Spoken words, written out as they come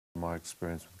my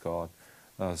experience with God.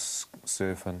 I was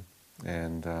surfing,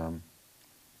 and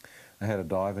I had a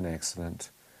diving accident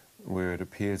where it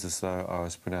appears as though I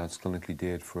was pronounced clinically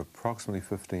dead for approximately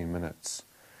 15 minutes.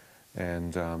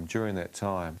 And during that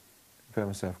time, I found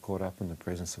myself caught up in the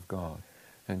presence of God,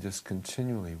 and just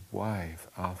continually wave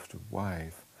after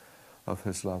wave of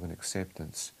His love and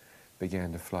acceptance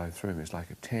began to flow through me. It's like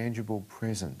a tangible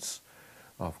presence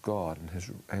of God,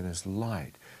 and His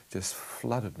light just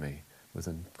flooded me with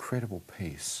incredible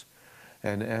peace.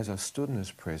 And as I stood in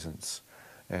His presence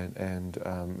and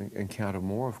encountered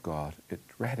more of God, it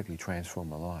radically transformed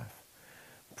my life.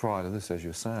 Prior to this, as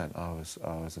you're saying, I was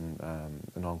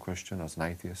a non-Christian, I was an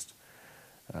atheist,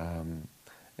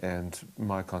 and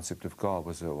my concept of God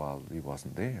was that, well, He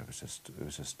wasn't there. It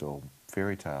was just all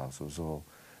fairy tales. It was all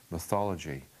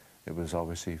mythology. It was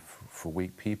obviously for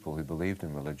weak people who believed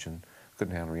in religion,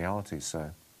 couldn't handle reality.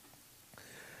 So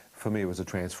for me, it was a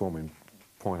transforming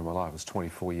point in my life. I was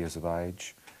 24 years of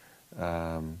age,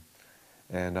 and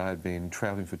I had been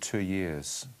traveling for 2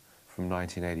 years, from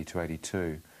 1980 to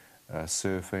 82,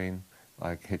 surfing,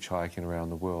 like hitchhiking around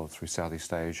the world through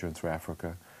Southeast Asia and through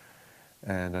Africa.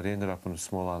 And I'd ended up on a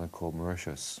small island called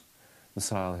Mauritius.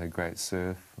 This island had great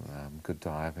surf, good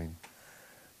diving.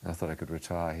 I thought I could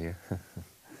retire here.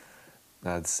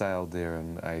 I'd sailed there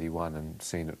in '81 and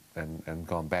seen it and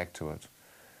gone back to it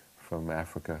from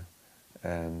Africa.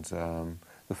 And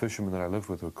the fishermen that I lived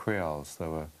with were Creoles. They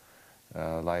were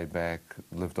laid back,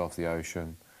 lived off the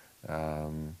ocean.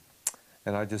 And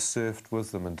I just surfed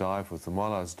with them and dived with them.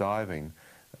 While I was diving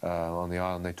on the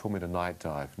island, they taught me to night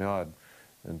dive. Now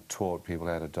I'd taught people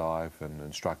how to dive and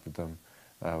instructed them.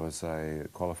 I was a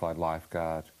qualified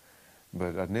lifeguard,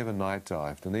 but I'd never night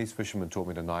dived. And these fishermen taught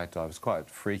me to night dive. It was quite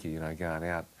freaky, you know, going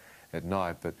out at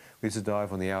night. But we used to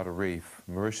dive on the outer reef.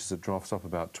 Mauritius, it drops off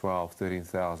about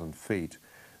 13,000 feet.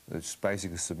 It's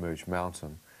basically a submerged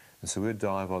mountain. And so we'd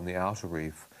dive on the outer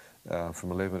reef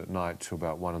from 11 at night to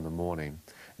about 1 in the morning.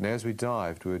 And as we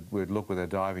dived, we'd look with our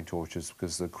diving torches,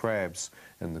 because the crabs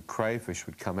and the crayfish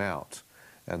would come out,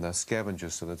 and the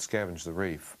scavengers, so they'd scavenge the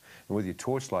reef. And with your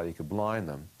torchlight, you could blind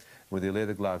them. With your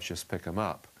leather gloves, just pick them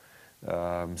up.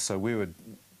 So we would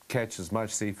catch as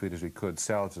much seafood as we could,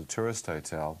 sell it to the tourist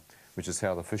hotel, which is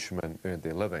how the fishermen earned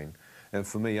their living. And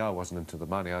for me, I wasn't into the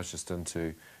money, I was just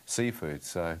into seafood.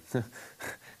 So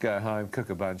go home, cook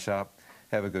a bunch up,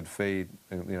 have a good feed,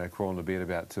 and, you know, crawl into bed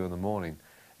about 2 in the morning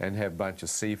and have a bunch of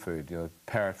seafood. You know,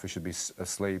 parrotfish would be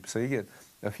asleep. So you get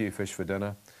a few fish for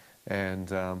dinner and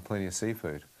plenty of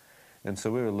seafood. And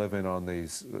so we were living on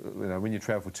these, you know, when you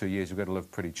travel for 2 years, you've got to live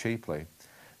pretty cheaply.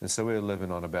 And so we were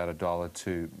living on about $1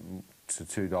 to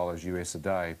 $2 US a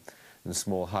day in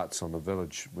small huts on the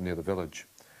village, near the village.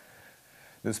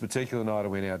 This particular night I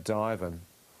went out diving.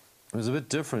 It was a bit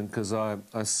different because I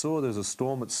saw there was a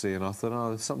storm at sea, and I thought, oh,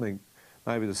 there's something,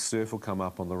 maybe the surf will come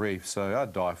up on the reef. So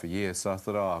I'd dive for years. So I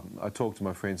thought, oh, I talked to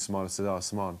my friend Simon. I said, oh,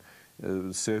 Simon,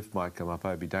 the surf might come up,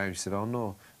 it'd be dangerous. He said, oh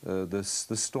no, this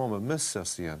storm will miss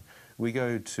us, Ian. We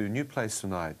go to a new place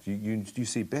tonight. You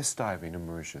see best diving in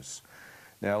Mauritius.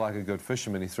 Now, like a good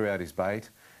fisherman, he threw out his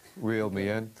bait, reeled me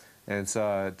in, and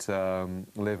so at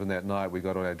 11 that night we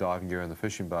got all our diving gear in the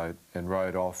fishing boat and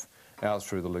rowed off out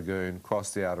through the lagoon,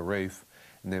 crossed the outer reef,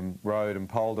 and then rowed and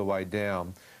poled our way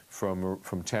down from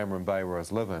Tamarin Bay, where I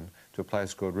was living, to a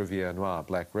place called VesselAnaw,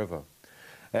 Black River.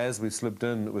 As we slipped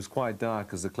in, it was quite dark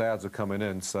because the clouds were coming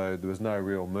in, so there was no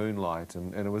real moonlight,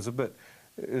 and it was a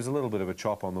little bit of a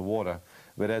chop on the water.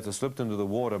 But as I slipped into the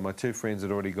water, my 2 friends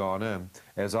had already gone in.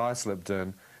 As I slipped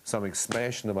in, something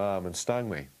smashed into my arm and stung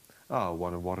me. Oh, I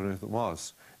wondered what on earth it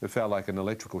was. It felt like an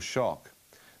electrical shock.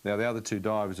 Now, the other 2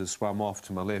 divers had swum off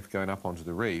to my left, going up onto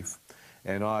the reef,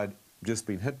 and I'd just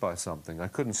been hit by something. I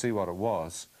couldn't see what it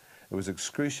was. It was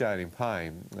excruciating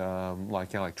pain,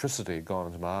 like electricity had gone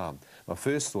into my arm. My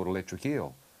first thought, electric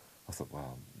eel. I thought,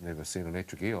 well, I've never seen an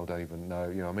electric eel, don't even know,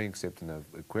 you know what I mean, except in the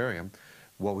aquarium.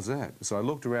 What was that? So I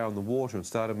looked around the water and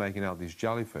started making out these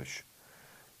jellyfish.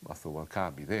 I thought, well, it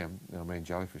can't be them. You know, I mean,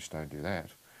 jellyfish don't do that.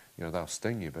 You know, they'll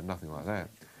sting you, but nothing like that.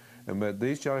 But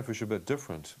these jellyfish are a bit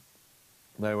different.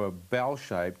 They were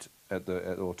bell-shaped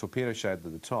or torpedo-shaped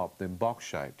at the top, then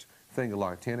box-shaped,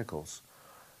 finger-like tentacles.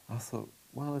 I thought,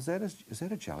 well, is that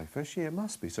a jellyfish? Yeah, it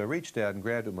must be. So I reached out and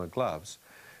grabbed it with my gloves,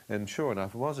 and sure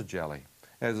enough, it was a jelly.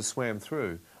 As I swam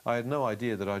through, I had no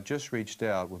idea that I'd just reached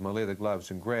out with my leather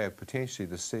gloves and grabbed potentially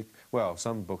well,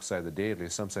 some books say the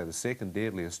deadliest, some say the second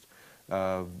deadliest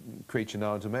creature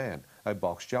known to man, a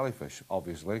box jellyfish,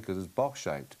 obviously, because it's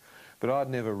box-shaped. But I'd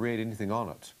never read anything on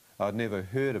it. I'd never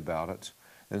heard about it.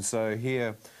 And so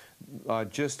here, I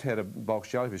just had a box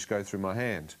jellyfish go through my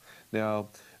hand. Now,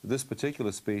 this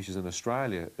particular species in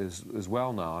Australia is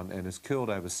well known and has killed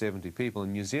over 70 people.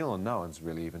 In New Zealand, no one's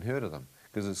really even heard of them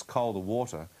because it's colder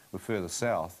water, we're further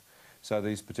south, so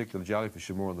these particular jellyfish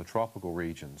are more in the tropical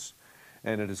regions.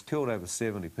 And it has killed over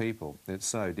 70 people. It's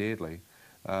so deadly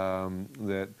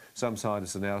that some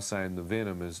scientists are now saying the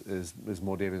venom is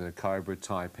more deadly than cobra,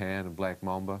 taipan and black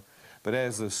mamba. But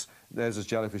as this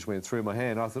jellyfish went through my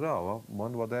hand, I thought, oh, well, I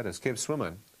wonder what that is. Kept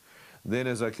swimming. Then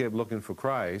as I kept looking for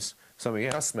crays, something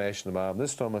else smashed in my arm.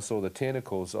 This time I saw the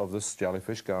tentacles of this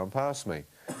jellyfish going past me.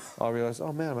 I realised,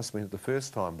 oh man, I must have been hit the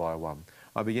first time by one.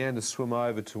 I began to swim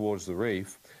over towards the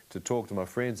reef to talk to my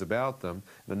friends about them,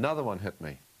 and another one hit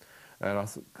me. And I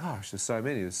thought, gosh, there's so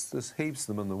many. There's heaps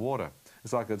of them in the water.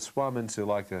 It's like I'd swum into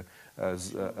like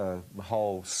a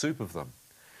whole soup of them.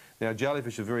 Now,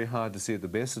 jellyfish are very hard to see at the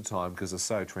best of time because they're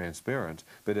so transparent,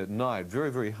 but at night,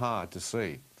 very, very hard to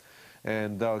see.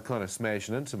 And they were kind of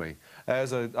smashing into me.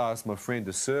 As I asked my friend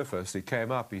to surface, he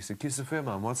came up, he said, "Christopher,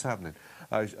 man, what's happening?"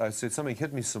 I said, "Something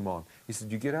hit me, Simon." He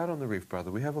said, "You get out on the reef, brother,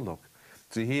 we have a look."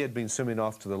 So he had been swimming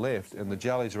off to the left, and the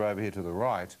jellies are over here to the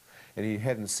right, and he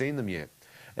hadn't seen them yet.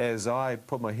 As I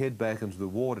put my head back into the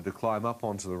water to climb up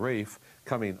onto the reef,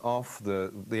 coming off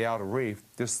the outer reef,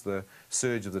 just the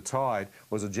surge of the tide,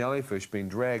 was a jellyfish being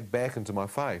dragged back into my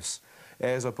face.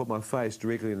 As I put my face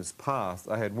directly in its path,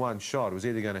 I had one shot. It was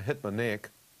either going to hit my neck,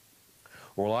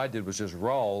 or all I did was just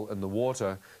roll in the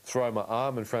water, throw my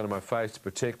arm in front of my face to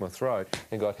protect my throat,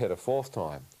 and got hit a fourth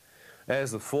time.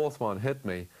 As the fourth one hit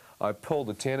me, I pulled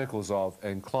the tentacles off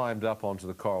and climbed up onto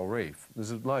the coral reef.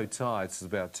 There's a low tide, it's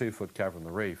about 2 foot covering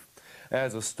the reef.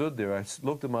 As I stood there, I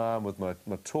looked at my arm with my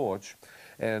torch,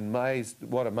 and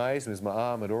what amazed me is my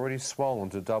arm had already swollen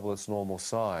to double its normal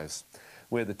size.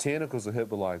 Where the tentacles were hit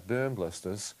were like burn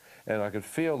blisters, and I could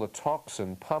feel the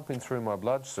toxin pumping through my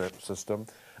blood system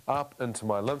up into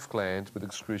my lymph glands with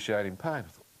excruciating pain. I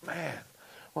thought, man,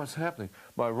 what's happening?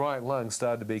 My right lung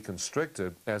started to be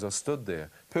constricted as I stood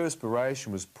there.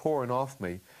 Perspiration was pouring off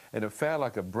me, and it felt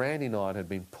like a branding iron had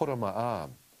been put on my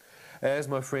arm. As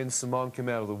my friend Simon came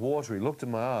out of the water, he looked at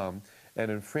my arm,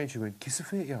 and in French he went, "Qu'est-ce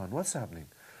que c'est, Jan? What's happening?"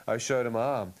 I showed him my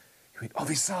arm. He went,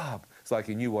 "Envisable." It's like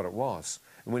he knew what it was.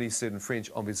 And when he said in French,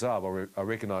 "Envisable," I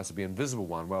recognised it to be an invisible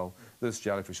one. Well, this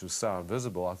jellyfish was so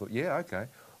invisible, I thought, yeah, okay,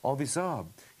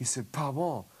 envisable. He said,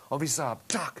 "Pardon, envisable,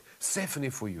 tac, c'est fini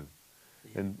for you."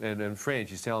 Yeah. And in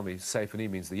French, he's telling me, "c'est fini"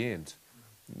 means the end.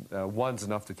 One's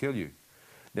enough to kill you.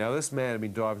 Now, this man had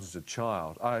been diving as a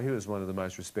child. He was one of the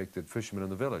most respected fishermen in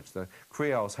the village. The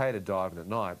Creoles hated diving at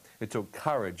night. It took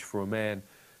courage for a man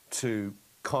to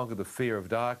conquer the fear of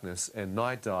darkness and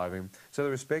night diving, so they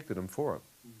respected him for it.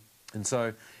 And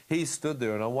so he stood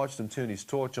there, and I watched him turn his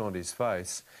torch onto his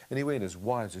face, and he went as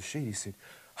white as a sheet. He said,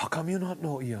 "How come you not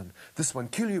know, Ian? This one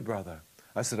kill you, brother."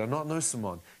 I said, "I not know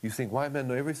Simon. You think white men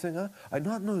know everything, huh? I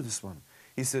not know this one."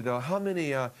 He said, how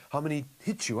many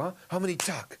hit you, huh? How many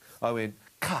tuck?" I went,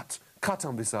 cut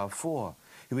en bizarre 4.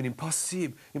 He went,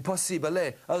 "Impossible, impossible,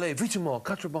 allez, vitement,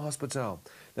 4 hospital."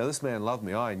 Now, this man loved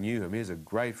me. I knew him. He's a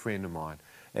great friend of mine.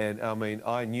 And, I mean,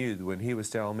 I knew that when he was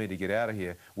telling me to get out of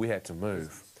here, we had to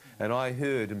move. And I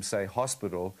heard him say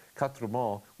hospital,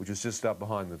 4, which was just up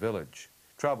behind the village.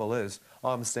 Trouble is,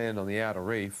 I'm standing on the outer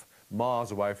reef,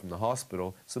 miles away from the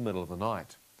hospital. It's the middle of the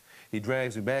night. He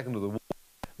drags me back into the water.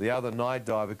 The other night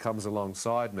diver comes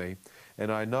alongside me,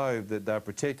 and I know that they're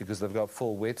protected because they've got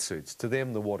full wetsuits. To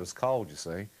them, the water's cold, you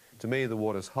see. To me, the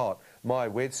water's hot. My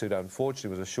wetsuit,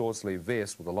 unfortunately, was a short-sleeve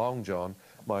vest with a long john.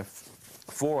 My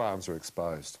forearms were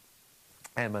exposed,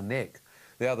 and my neck.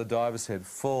 The other divers had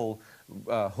full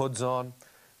hoods on,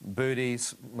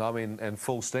 booties, and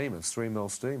full steamers,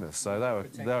 3mm steamers. So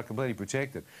they were completely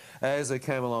protected. As they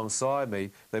came alongside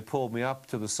me, they pulled me up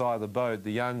to the side of the boat.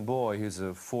 The young boy, who's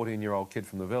a 14-year-old kid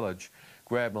from the village,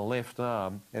 grabbed my left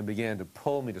arm and began to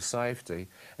pull me to safety.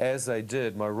 As they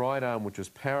did, my right arm, which was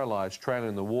paralysed, trailing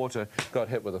in the water, got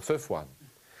hit with a 5th one.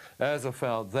 As I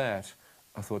felt that,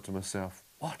 I thought to myself,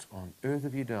 what on earth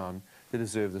have you done to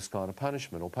deserve this kind of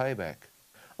punishment or payback?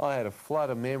 I had a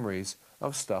flood of memories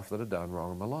of stuff that I'd done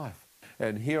wrong in my life.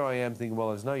 And here I am thinking, well,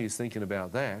 there's no use thinking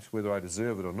about that, whether I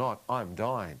deserve it or not. I'm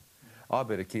dying. I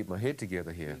better keep my head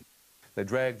together here. They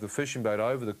dragged the fishing boat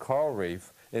over the coral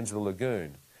reef into the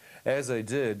lagoon. As they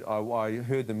did, I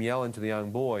heard them yelling to the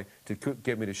young boy to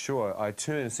get me to shore. I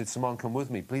turned and said, "Simon, come with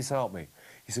me. Please help me."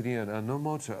 He said, "Ian, no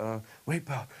more to, wait,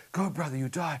 pal. Go, brother, you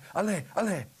die. Allez,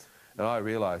 allez." And I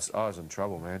realised I was in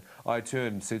trouble, man. I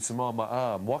turned and said, "Simon, my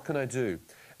arm, what can I do?"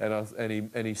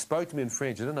 And he spoke to me in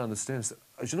French. I didn't understand. I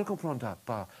said, "Je ne comprends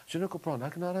pas. Je ne comprends. I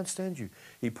cannot understand you."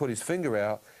 He put his finger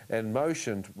out and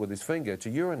motioned with his finger to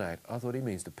urinate. I thought he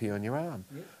means to pee on your arm.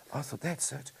 Yep. I thought,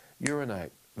 that's it.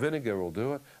 Urinate. Vinegar will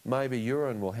do it. Maybe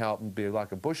urine will help and be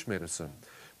like a bush medicine.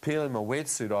 Peeling my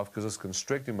wetsuit off because it's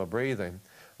constricting my breathing.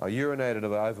 I urinated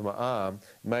over my arm,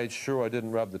 made sure I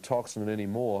didn't rub the toxin in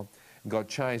anymore, and got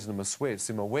changed into my sweats.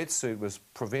 See, my wetsuit was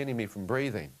preventing me from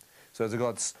breathing. So as I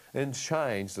got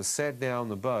changed, I sat down on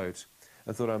the boat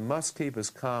and thought I must keep as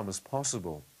calm as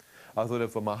possible. I thought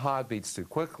if my heart beats too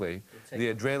quickly,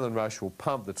 the adrenaline rush will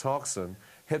pump the toxin,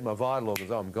 hit my vital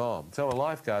organs, I'm gone. So I'm a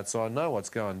lifeguard, so I know what's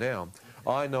going down.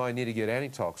 I know I need to get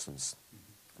antitoxins.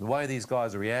 The way these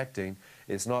guys are reacting,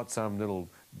 it's not some little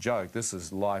joke. This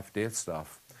is life-death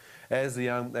stuff. As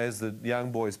the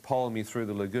young boys pulling me through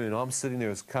the lagoon, I'm sitting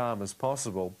there as calm as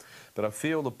possible, but I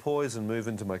feel the poison move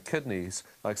into my kidneys,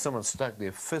 like someone stuck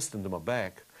their fist into my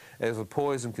back, as the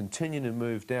poison continued to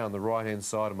move down the right-hand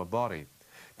side of my body.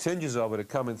 Tinges of it are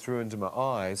coming through into my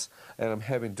eyes, and I'm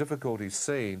having difficulty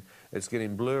seeing. It's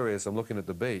getting blurry as I'm looking at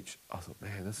the beach. I thought,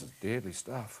 man, this is deadly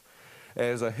stuff.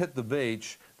 As I hit the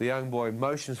beach, the young boy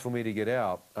motions for me to get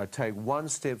out. I take one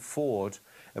step forward,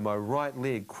 and my right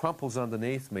leg crumples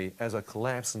underneath me as I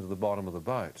collapse into the bottom of the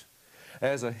boat.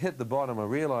 As I hit the bottom, I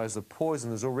realize the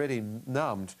poison has already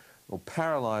numbed or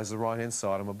paralyzed the right-hand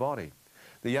side of my body.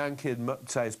 The young kid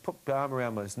says, put the arm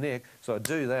around my neck, so I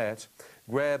do that,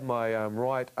 grab my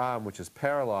right arm, which is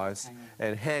paralyzed,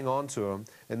 and hang on to him,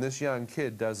 and this young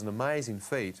kid does an amazing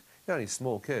feat. He's only a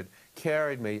small kid,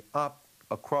 carried me up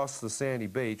across the sandy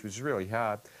beach, which is really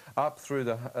hard, up through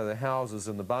the houses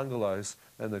and the bungalows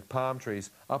and the palm trees,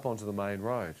 up onto the main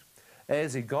road.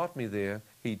 As he got me there,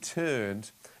 he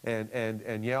turned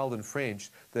and yelled in French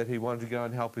that he wanted to go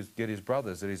and help get his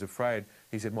brothers, that he's afraid.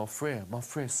 He said, mon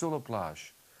frère sur la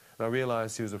plage. And I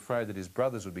realized he was afraid that his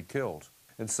brothers would be killed.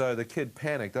 And so the kid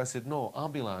panicked. I said, no,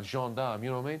 ambulance, gendarme, you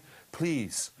know what I mean?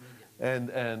 Please. And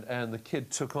the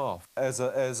kid took off. As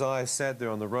I sat there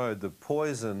on the road, the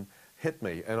poison hit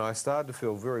me, and I started to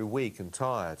feel very weak and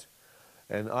tired.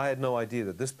 And I had no idea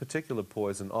that this particular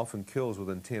poison often kills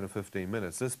within 10 or 15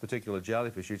 minutes. This particular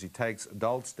jellyfish usually takes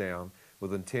adults down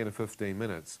within 10 or 15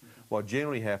 minutes. What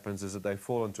generally happens is that they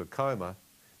fall into a coma,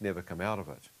 never come out of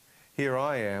it. Here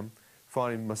I am,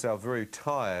 finding myself very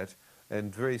tired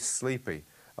and very sleepy.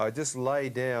 I just lay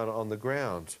down on the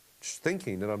ground,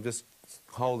 thinking that I'm just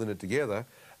holding it together.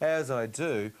 As I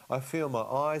do, I feel my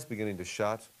eyes beginning to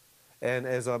shut, and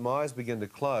as my eyes begin to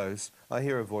close, I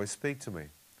hear a voice speak to me.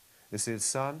 It says,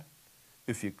 son,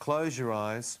 if you close your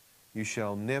eyes, you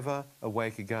shall never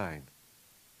awake again.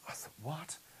 I thought,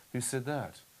 what? Who said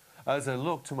that? As I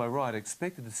looked to my right, I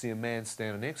expected to see a man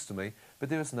standing next to me, but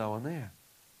there was no one there.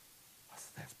 I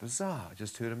thought, that's bizarre. I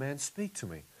just heard a man speak to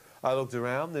me. I looked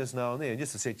around, there's no one there. And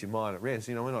just to set your mind at rest,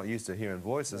 you know, we're not used to hearing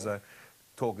voices. They're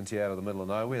talking to you out of the middle of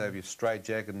nowhere. They have your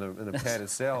straitjacket in a padded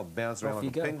cell, bounce around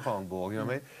like a ping pong ball, you know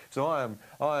what I mean? So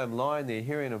I am lying there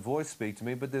hearing a voice speak to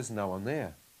me, but there's no one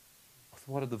there. I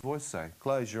thought, what did the voice say?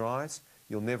 Close your eyes,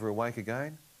 you'll never awake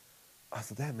again. I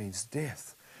thought, that means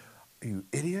death. You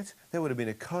idiot. That would have been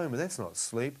a coma. That's not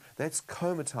sleep. That's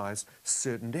comatized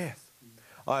certain death.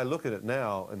 I look at it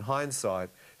now in hindsight.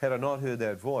 Had I not heard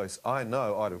that voice, I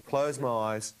know I'd have closed my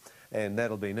eyes and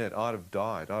that'll been it. I'd have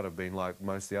died. I'd have been like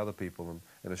most of the other people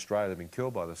in Australia that have been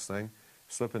killed by this thing.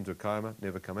 Slip into a coma,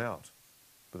 never come out.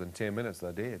 Within 10 minutes,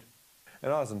 they're dead.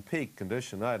 And I was in peak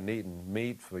condition. I hadn't eaten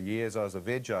meat for years. I was a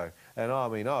veggie. And I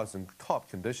mean, I was in top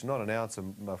condition, not an ounce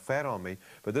of fat on me.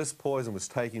 But this poison was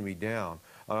taking me down.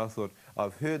 And I thought,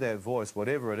 I've heard that voice,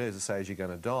 whatever it is, it says you're going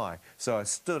to die. So I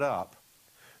stood up,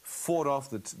 fought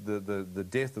off the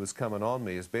death that was coming on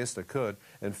me as best I could,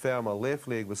 and found my left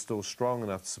leg was still strong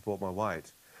enough to support my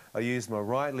weight. I used my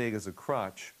right leg as a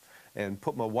crutch and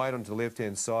put my weight onto the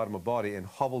left-hand side of my body and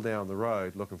hobbled down the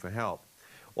road looking for help.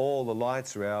 All the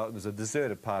lights are out. It was a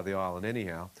deserted part of the island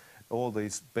anyhow. All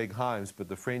these big homes, but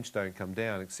the French don't come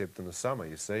down except in the summer,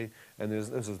 you see. And this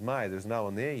is May. There's no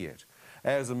one there yet.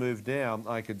 As I moved down,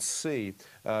 I could see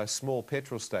a small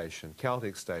petrol station,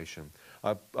 Caltex station.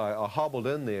 I hobbled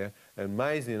in there, and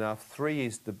amazingly enough,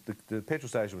 the petrol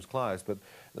station was closed, but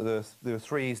there were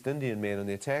 3 East Indian men in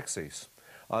their taxis.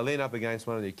 I leaned up against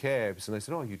one of their cabs, and they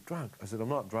said, oh, you're drunk. I said, I'm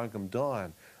not drunk, I'm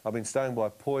dying. I've been stung by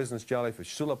poisonous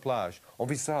jellyfish, sur la plage. On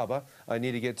Visaba, I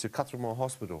need to get to Cutremont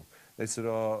Hospital. They said,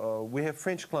 we have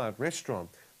French client,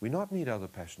 restaurant. We not need other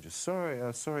passengers.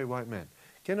 Sorry, white man.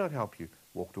 Cannot help you.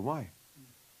 Walked away.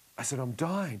 I said, I'm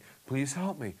dying. Please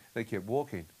help me. They kept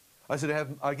walking. I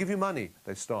said, I give you money.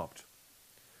 They stopped.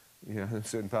 You know, in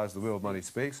certain parts of the world, money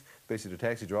speaks, especially to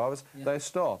taxi drivers. Yeah. They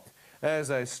stopped. As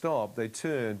they stopped, they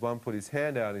turned. One put his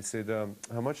hand out and he said,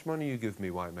 how much money you give me,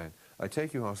 white man? I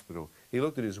take you to hospital. He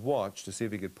looked at his watch to see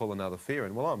if he could pull another fare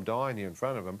in. Well, I'm dying here in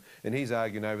front of him, and he's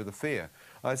arguing over the fare.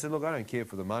 I said, look, I don't care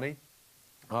for the money.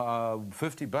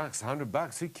 $50,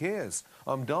 $100, who cares?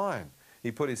 I'm dying.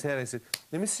 He put his hand and he said,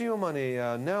 let me see your money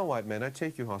now, white man, I'll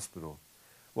take you to hospital.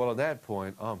 Well, at that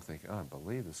point, I'm thinking, I don't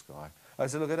believe this guy. I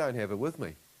said, look, I don't have it with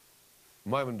me. The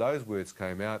moment those words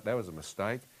came out, that was a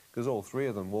mistake, because all three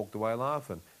of them walked away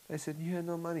laughing. They said, you had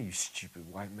no money, you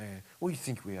stupid white man. What do you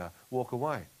think we are? Walk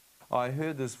away. I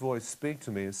heard this voice speak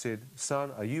to me and said,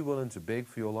 son, are you willing to beg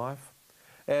for your life?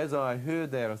 As I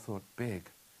heard that, I thought, beg?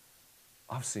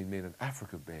 I've seen men in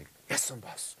Africa beg. Yes,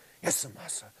 boss. Yes,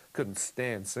 boss. Couldn't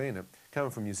stand seeing it.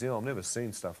 Coming from New Zealand, I've never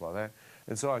seen stuff like that.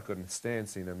 And so I couldn't stand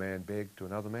seeing a man beg to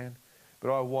another man.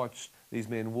 But I watched these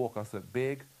men walk. I thought,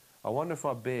 beg? I wonder if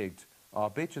I begged. I'll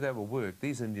bet you that will work.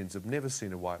 These Indians have never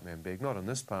seen a white man beg, not in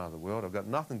this part of the world. I've got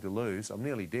nothing to lose. I'm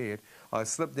nearly dead. I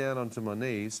slipped down onto my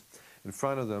knees in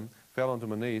front of them, fell onto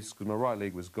my knees because my right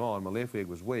leg was gone, my left leg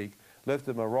was weak,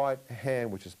 lifted my right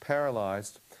hand, which is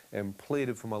paralyzed, and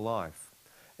pleaded for my life.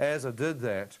 As I did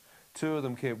that, two of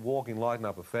them kept walking, lighting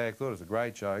up a fag, thought it was a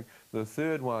great joke. The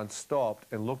third one stopped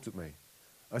and looked at me.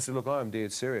 I said, look, I am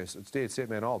dead serious. It's dead set,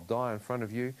 man. I'll die in front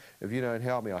of you. If you don't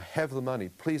help me, I have the money.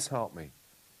 Please help me.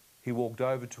 He walked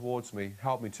over towards me,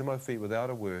 helped me to my feet without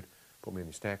a word, put me in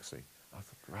his taxi. I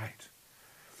thought, great.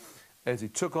 As he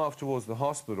took off towards the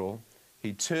hospital,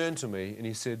 he turned to me and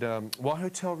he said, what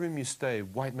hotel room you stay?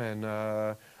 White man,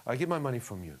 I get my money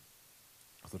from you.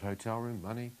 I thought, hotel room,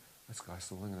 money? This guy's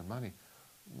still thinking of money.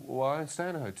 Well, I don't stay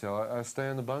in a hotel. I stay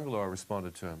in the bungalow, I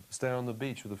responded to him. I stay on the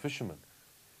beach with a fisherman.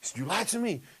 He said, you lied to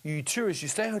me. You tourist, you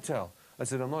stay in a hotel. I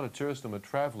said, I'm not a tourist, I'm a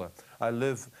traveller. I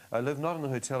live not in a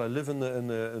hotel, I live in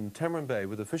Tamarin Bay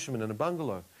with a fisherman in a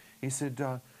bungalow. He said,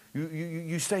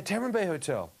 you stay at Tamarin Bay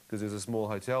Hotel, because there's a small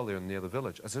hotel there near the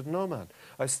village. I said, no, man,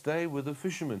 I stay with a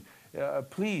fisherman.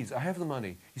 Please, I have the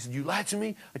money. He said, you lied to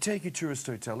me? I take you to a tourist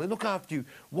hotel. They look after you.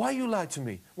 Why you lied to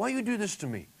me? Why you do this to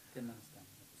me? Didn't understand.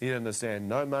 He didn't understand.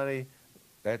 No money,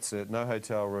 that's it, no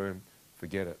hotel room,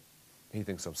 forget it. He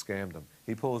thinks I've scammed him.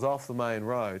 He pulls off the main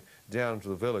road down to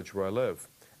the village where I live.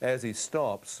 As he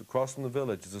stops, across from the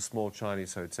village is a small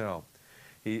Chinese hotel.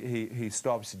 He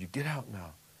stopped, he said, you get out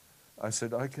now. I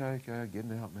said, okay,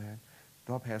 getting out, man.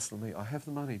 Stop hassling me. I have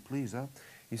the money, please, huh?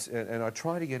 He said, and I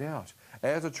try to get out.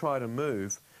 As I try to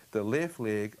move, the left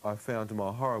leg, I found to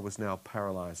my horror, was now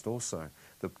paralyzed also.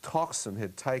 The toxin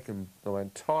had taken the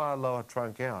entire lower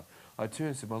trunk out. I turned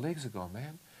and said, my legs are gone,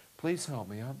 man. Please help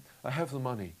me, huh? I have the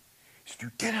money. He said,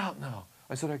 you get out now.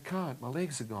 I said, I can't, my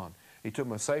legs are gone. He took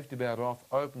my safety belt off,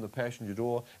 opened the passenger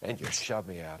door, and just shoved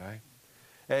me out, eh?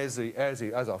 As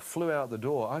I flew out the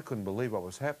door, I couldn't believe what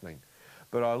was happening.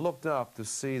 But I looked up to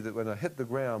see that when I hit the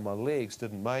ground, my legs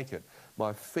didn't make it.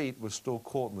 My feet were still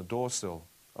caught in the door sill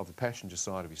of the passenger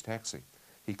side of his taxi.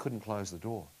 He couldn't close the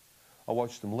door. I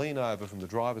watched him lean over from the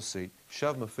driver's seat,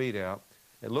 shove my feet out,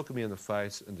 and look at me in the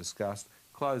face in disgust,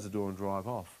 close the door and drive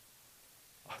off.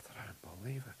 I thought, I don't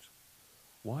believe it.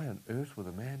 Why on earth would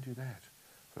a man do that?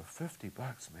 For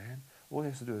 $50, man. All he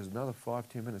has to do is another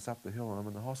 5-10 minutes up the hill and I'm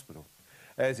in the hospital.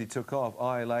 As he took off,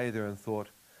 I lay there and thought,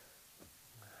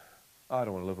 I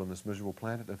don't want to live on this miserable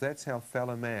planet. If that's how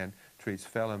fellow man treats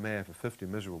fellow man for 50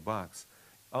 miserable bucks,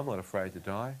 I'm not afraid to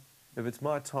die. If it's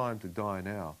my time to die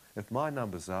now, if my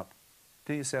number's up,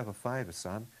 do yourself a favour,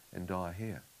 son, and die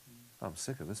here. I'm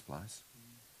sick of this place.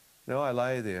 Now I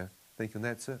lay there thinking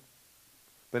that's it.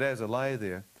 But as I lay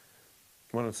there,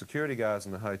 one of the security guards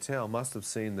in the hotel must have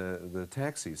seen the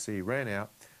taxi. See, he ran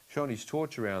out, shone his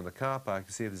torch around the car park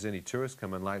to see if there's any tourists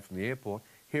coming late from the airport.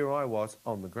 Here I was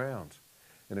on the ground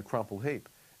in a crumpled heap.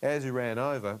 As he ran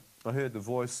over, I heard the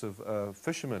voice of a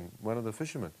fisherman, one of the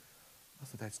fishermen. I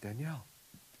thought, that's Danielle.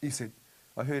 He said,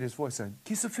 I heard his voice saying,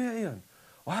 Kisaferian,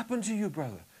 what happened to you,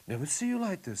 brother? Never see you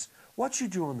like this. What you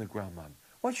do on the ground, man?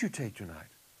 What you take tonight?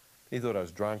 He thought I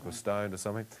was drunk or stoned or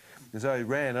something. And so he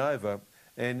ran over,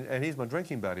 and he's my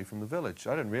drinking buddy from the village.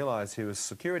 I didn't realise he was a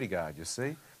security guard, you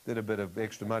see. Did a bit of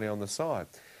extra money on the side,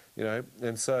 you know.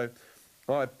 And so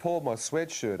I pulled my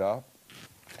sweatshirt up,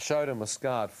 showed him a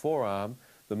scarred forearm.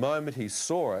 The moment he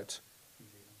saw it,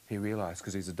 he realised,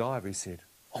 because he's a diver, he said,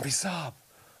 "Oh, Bisab."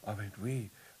 I went, oui,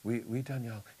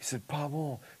 Daniel. He said,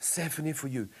 "Pardon, c'est fini for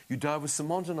you. You dive with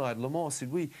Simon tonight, Le Mans." I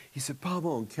said, "Oui." He said,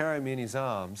 "Pardon," carrying me in his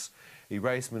arms. He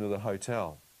raced me to the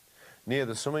hotel. Near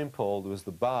the swimming pool, there was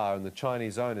the bar, and the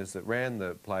Chinese owners that ran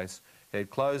the place had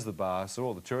closed the bar, so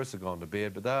all the tourists had gone to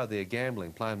bed, but they were there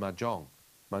gambling, playing mahjong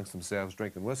amongst themselves,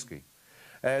 drinking whiskey.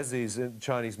 As these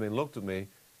Chinese men looked at me,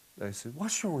 they said,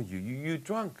 "What's wrong with you? You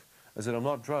drunk?" I said, "I'm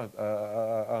not drunk.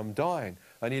 I'm dying.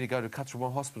 I need to go to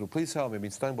Cuttermore Hospital. Please help me. I've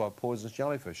been stung by a poisonous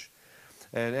jellyfish."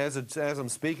 And as I'm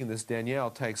speaking this,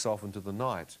 Danielle takes off into the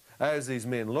night. As these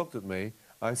men looked at me,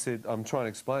 I said, I'm trying to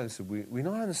explain. I said, we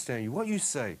not understand you. What you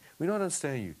say? We not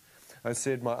understand you. I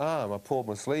said, my arm, I pulled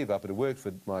my sleeve up. It had worked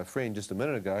for my friend just a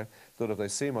minute ago. Thought if they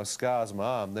see my scars on my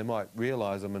arm, they might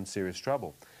realise I'm in serious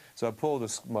trouble. So I pulled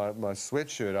my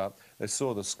sweatshirt up. They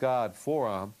saw the scarred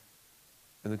forearm.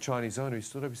 And the Chinese owner, he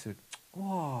stood up, he said,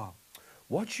 "Oh,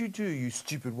 what you do, you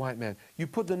stupid white man? You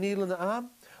put the needle in the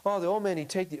arm? Oh, the old man, he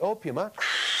take the opium, huh?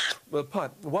 Well,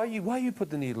 pipe. Why you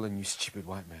put the needle in, you stupid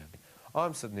white man?"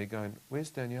 I'm sitting there going, where's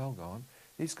Danielle gone?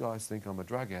 These guys think I'm a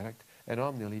drug addict, and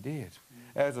I'm nearly dead.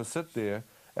 As I sit there,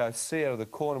 I see out of the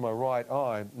corner of my right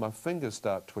eye, my fingers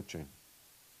start twitching.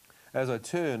 As I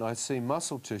turn, I see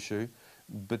muscle tissue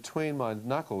between my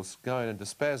knuckles going into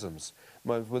spasms.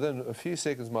 Within a few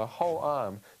seconds, my whole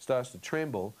arm starts to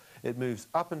tremble. It moves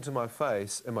up into my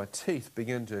face, and my teeth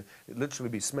begin to literally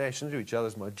be smashed into each other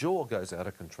as my jaw goes out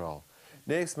of control.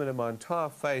 Next minute, my entire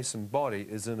face and body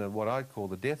is in what I call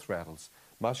the death rattles,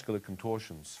 muscular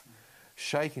contortions,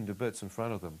 shaking to bits in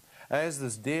front of them. As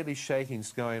this deadly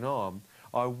shaking's going on,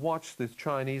 I watch the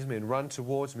Chinese men run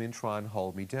towards me and try and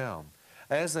hold me down.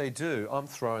 As they do, I'm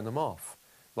throwing them off,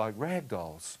 like rag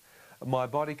dolls. My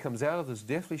body comes out of this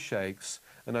deathly shakes,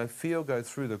 and I feel go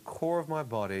through the core of my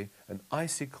body an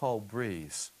icy cold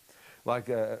breeze, like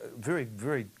very,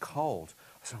 very cold.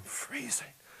 I said, I'm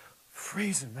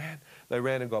freezing, man. They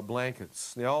ran and got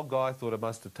blankets. The old guy thought I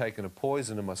must have taken a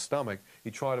poison in my stomach.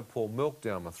 He tried to pour milk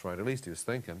down my throat, at least he was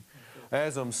thinking.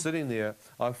 As I'm sitting there,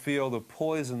 I feel the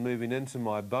poison moving into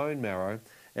my bone marrow,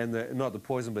 and not the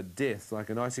poison, but death, like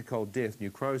an icy cold death,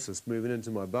 necrosis, moving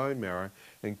into my bone marrow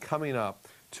and coming up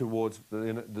towards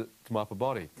my upper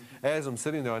body. As I'm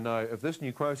sitting there, I know if this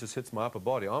necrosis hits my upper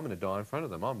body, I'm going to die in front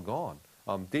of them. I'm gone.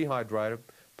 I'm dehydrated,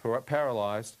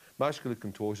 paralysed, muscular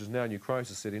contortions, now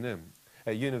necrosis setting in.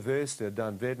 At university, I'd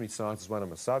done veterinary science as one of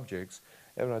my subjects,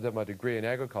 and I did my degree in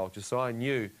agriculture, so I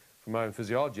knew from my own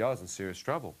physiology I was in serious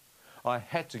trouble. I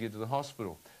had to get to the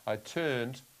hospital. I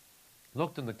turned,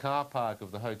 looked in the car park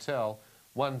of the hotel,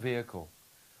 one vehicle.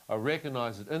 I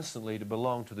recognised it instantly to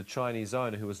belong to the Chinese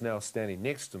owner who was now standing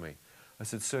next to me. I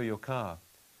said, "Sir, your car.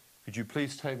 Could you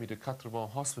please take me to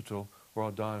Katrabon Hospital or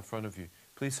I'll die in front of you?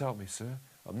 Please help me, sir.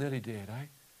 I'm nearly dead, eh?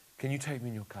 Can you take me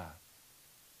in your car?"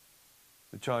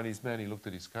 The Chinese man, he looked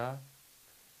at his car.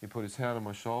 He put his hand on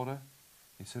my shoulder.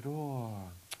 He said,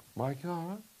 "Oh, my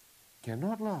car,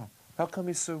 cannot laugh. How come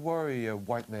you so worried,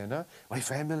 white man, huh? Wait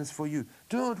for ambulance for you.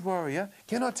 Don't worry, huh?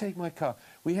 Cannot take my car.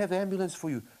 We have ambulance for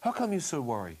you. How come you so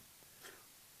worried?"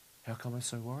 How come I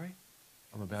so worried?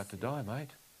 I'm about to die,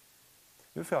 mate.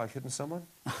 You ever feel like hitting someone?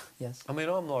 Yes. I mean,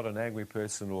 I'm not an angry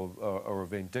person or a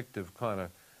vindictive kind of,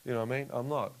 you know what I mean? I'm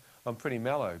not. I'm pretty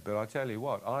mellow, but I tell you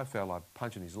what, I felt like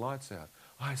punching his lights out.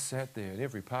 I sat there and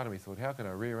every part of me thought, how can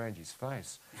I rearrange his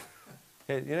face?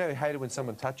 You know, you hate it when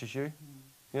someone touches you?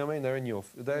 You know what I mean?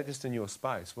 They're just in your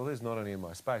space. Well, there's not only in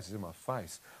my space, it's in my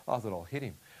face. I thought I'll hit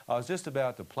him. I was just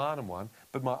about to plant him one,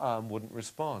 but my arm wouldn't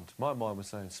respond. My mind was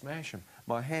saying, smash him.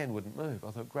 My hand wouldn't move.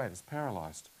 I thought, great, it's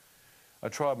paralysed. I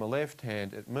tried my left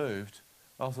hand, it moved.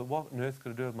 I thought, what on earth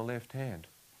could I do with my left hand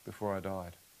before I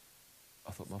died?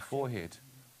 I thought, my forehead.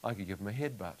 I could give him a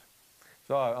headbutt.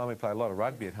 So I play a lot of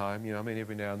rugby at home, you know, I mean,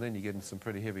 every now and then you get into some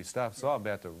pretty heavy stuff. So I'm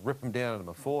about to rip him down into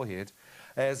my forehead.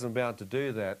 As I'm about to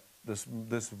do that,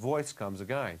 this voice comes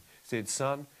again. It said,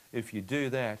 "Son, if you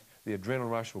do that, the adrenaline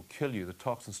rush will kill you. The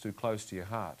toxin's too close to your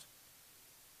heart."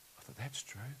 I thought, that's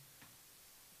true.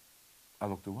 I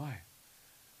looked away.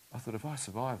 I thought, if I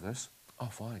survive this, I'll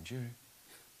find you.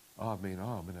 I mean,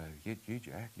 I'm going to get you,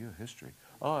 Jack. You're history.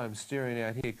 I'm staring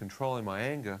out here, controlling my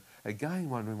anger, again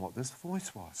wondering what this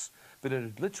voice was. But it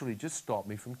had literally just stopped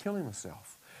me from killing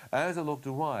myself. As I looked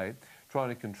away, trying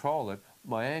to control it,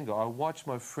 my anger, I watched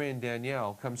my friend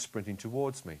Danielle come sprinting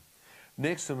towards me.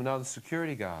 Next to him, another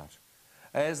security guard.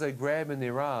 As they grab me in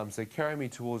their arms, they carry me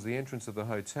towards the entrance of the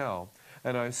hotel,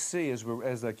 and I see,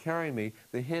 as they carry me,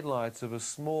 the headlights of a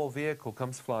small vehicle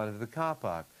comes flying into the car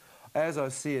park. As I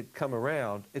see it come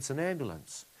around, it's an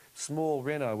ambulance. Small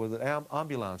Renault with an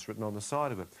ambulance written on the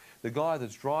side of it. The guy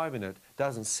that's driving it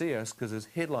doesn't see us because his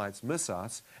headlights miss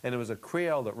us, and it was a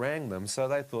Creole that rang them, so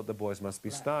they thought the boys must be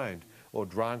stoned or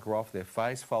drunk or off their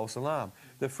face, false alarm.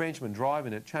 The Frenchman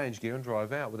driving it changed gear and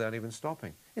drove out without even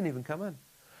stopping. He didn't even come in.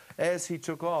 As he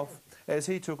took off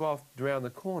around the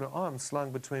corner, I'm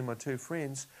slung between my two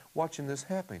friends watching this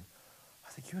happen. I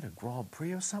think, you're in a Grand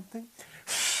Prix or something?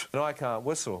 And I can't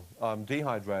whistle. I'm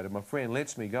dehydrated. My friend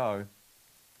lets me go,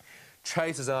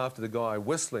 chases after the guy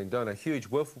whistling, doing a huge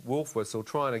wolf whistle,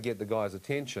 trying to get the guy's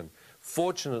attention.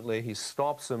 Fortunately, he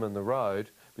stops him in the road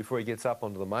before he gets up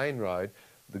onto the main road.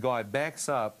 The guy backs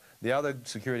up. The other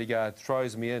security guard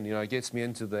throws me in, you know, gets me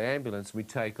into the ambulance. We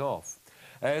take off.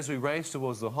 As we raced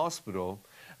towards the hospital,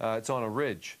 it's on a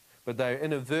ridge, but they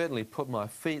inadvertently put my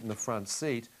feet in the front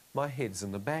seat, my head's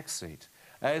in the back seat.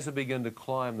 As I begin to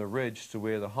climb the ridge to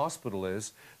where the hospital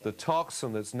is, the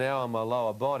toxin that's now in my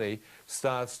lower body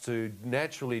starts to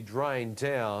naturally drain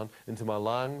down into my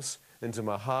lungs, into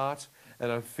my heart,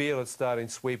 and I feel it starting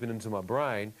sweeping into my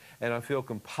brain, and I feel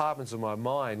compartments of my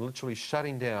mind literally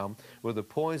shutting down with the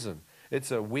poison.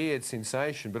 It's a weird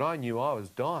sensation, but I knew I was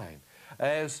dying.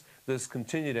 As this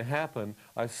continued to happen,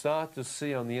 I start to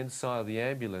see on the inside of the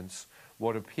ambulance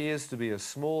what appears to be a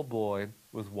small boy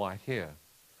with white hair.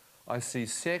 I see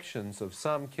sections of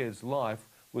some kid's life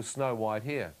with snow white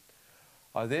hair.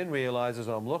 I then realize as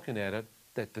I'm looking at it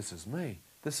that this is me.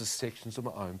 This is sections of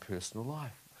my own personal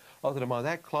life. I thought, am I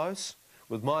that close?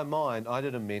 With my mind, I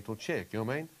did a mental check, you know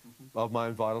what I mean, of my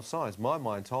own vital signs. My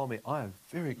mind told me I am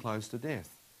very close to death.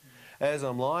 As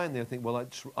I'm lying there, I think, well,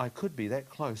 I could be that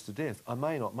close to death. I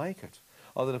may not make it.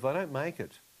 I thought, if I don't make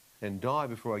it and die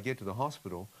before I get to the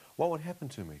hospital, what would happen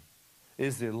to me?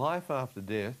 Is there life after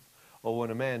death? Or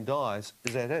when a man dies,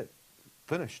 is that it?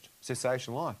 Finished.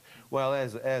 Cessation life. Well,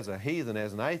 as a heathen,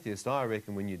 as an atheist, I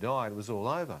reckon when you died, it was all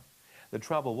over. The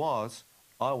trouble was,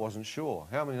 I wasn't sure.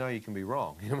 How many know you can be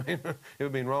wrong? You know what I mean? Ever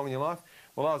been wrong in your life?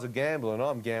 Well, I was a gambler, and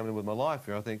I'm gambling with my life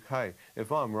here. I think, hey,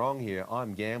 if I'm wrong here,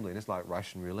 I'm gambling. It's like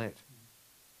Russian roulette.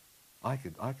 I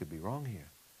could be wrong here.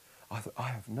 I thought, I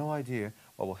have no idea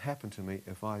what will happen to me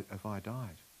if I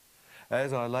died.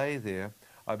 As I lay there,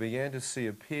 I began to see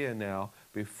appear now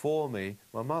before me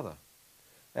my mother.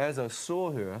 As I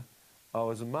saw her, I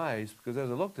was amazed because as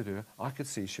I looked at her, I could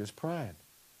see she was praying.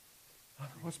 I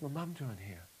thought, what's my mum doing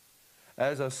here?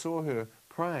 As I saw her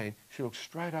praying, she looked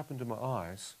straight up into my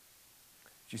eyes.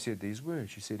 She said these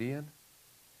words. She said, Ian,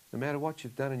 no matter what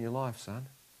you've done in your life, son,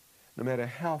 no matter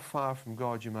how far from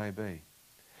God you may be,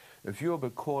 if you'll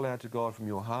but call out to God from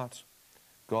your heart,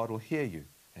 God will hear you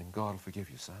and God will forgive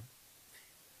you, son.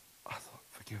 I thought,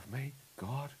 forgive me?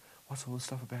 God? What's all this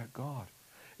stuff about God?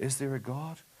 Is there a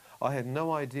God? I had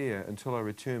no idea until I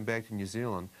returned back to New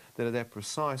Zealand that at that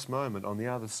precise moment on the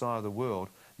other side of the world,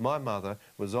 my mother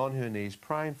was on her knees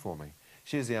praying for me.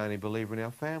 She is the only believer in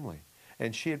our family.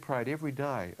 And she had prayed every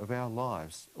day of our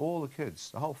lives, all the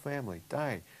kids, the whole family,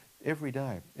 every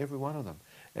day, every one of them.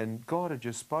 And God had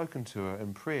just spoken to her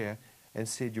in prayer and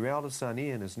said, your eldest son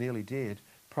Ian is nearly dead,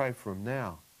 pray for him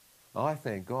now. I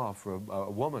thank God for a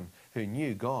woman who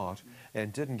knew God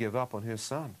and didn't give up on her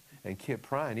son and kept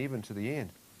praying even to the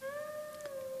end.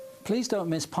 Please don't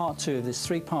miss part 2 of this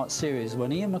 3-part series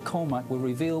when Ian McCormack will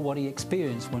reveal what he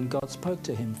experienced when God spoke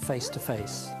to him face to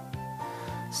face.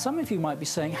 Some of you might be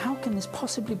saying, how can this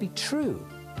possibly be true?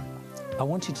 I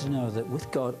want you to know that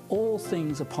with God all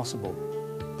things are possible.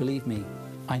 Believe me,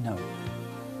 I know.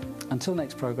 Until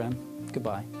next program,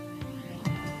 goodbye.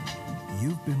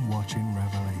 You've been watching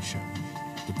Revelation,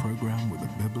 the program with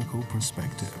a biblical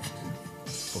perspective.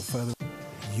 For further,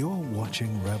 you're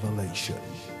watching Revelation,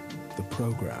 the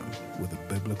program with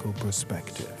a biblical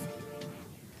perspective.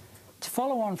 To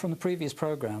follow on from the previous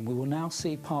program, we will now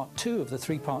see part 2 of the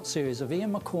 3-part series of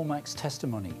Ian McCormack's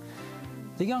testimony.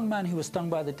 The young man who was stung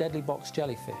by the deadly box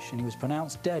jellyfish and he was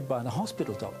pronounced dead by the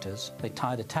hospital doctors. They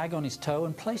tied a tag on his toe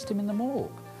and placed him in the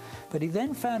morgue. But he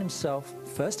then found himself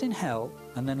first in hell,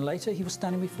 and then later he was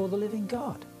standing before the living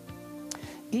God.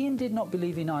 Ian did not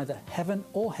believe in either heaven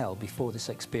or hell before this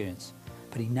experience,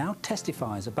 but he now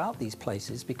testifies about these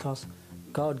places because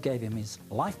God gave him his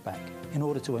life back in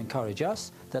order to encourage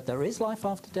us that there is life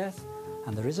after death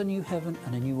and there is a new heaven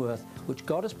and a new earth which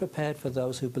God has prepared for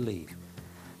those who believe,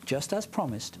 just as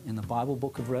promised in the Bible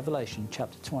book of Revelation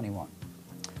chapter 21.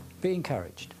 Be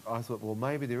encouraged. I thought, well,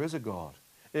 maybe there is a God.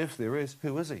 If there is,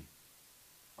 who is he?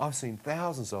 I've seen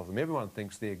thousands of them. Everyone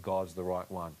thinks their God's the right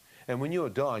one. And when you're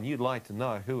dying, you'd like to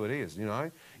know who it is, you know.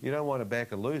 You don't want to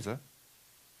back a loser.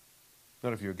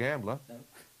 Not if you're a gambler.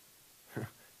 No.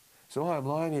 So I'm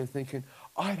lying here thinking,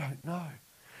 I don't know.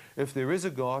 If there is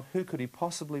a God, who could he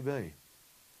possibly be?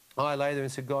 I lay there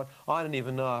and said, God, I don't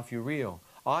even know if you're real.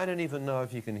 I don't even know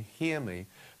if you can hear me.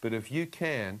 But if you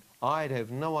can, I'd have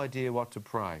no idea what to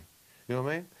pray. You know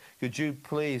what I mean? Could you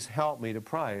please help me to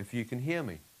pray if you can hear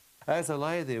me? As I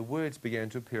lay there, words began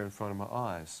to appear in front of my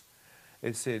eyes.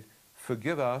 It said,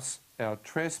 forgive us our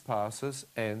trespasses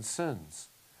and sins.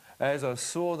 As I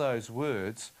saw those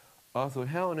words, I thought,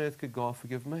 how on earth could God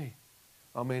forgive me?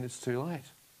 I mean, it's too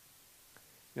late.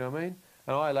 You know what I mean?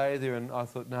 And I lay there and I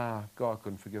thought, nah, God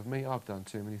couldn't forgive me. I've done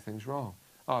too many things wrong.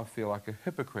 I feel like a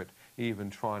hypocrite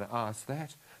even trying to ask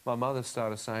that. My mother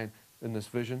started saying in this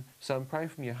vision, son, pray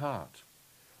from your heart.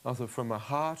 I thought, from my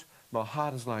heart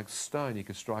is like stone. You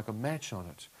could strike a match on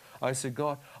it. I said,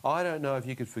 God, I don't know if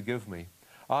you could forgive me.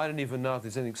 I don't even know if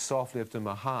there's anything soft left in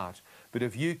my heart. But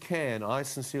if you can, I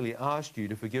sincerely ask you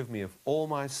to forgive me of all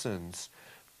my sins.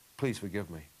 Please forgive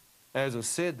me. As I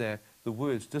said that, the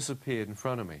words disappeared in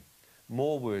front of me.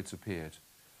 More words appeared.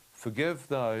 Forgive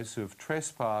those who have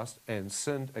trespassed and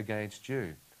sinned against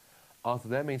you. I thought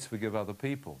that means forgive other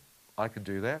people. I could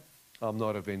do that. I'm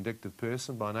not a vindictive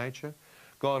person by nature.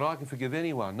 God, I can forgive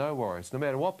anyone, no worries. No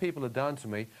matter what people have done to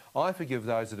me, I forgive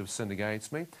those that have sinned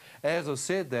against me. As I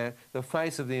said that, the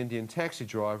face of the Indian taxi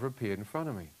driver appeared in front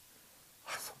of me.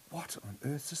 I thought, what on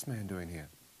earth is this man doing here?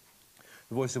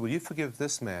 The voice said, will you forgive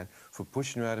this man for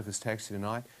pushing you out of his taxi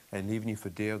tonight and leaving you for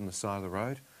dead on the side of the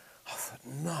road? I thought,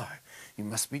 no, you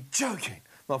must be joking.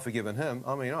 Not forgiving him.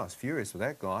 I mean, I was furious with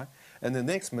that guy. And the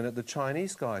next minute, the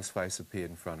Chinese guy's face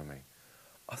appeared in front of me.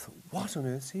 I thought, what on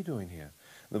earth is he doing here?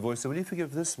 And the voice said, will you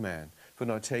forgive this man for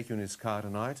not taking you in his car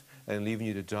tonight and leaving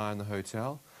you to die in the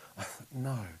hotel? I thought,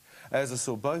 no. As I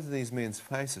saw both of these men's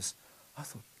faces, I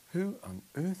thought, who on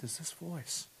earth is this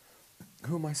voice?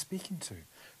 Who am I speaking to?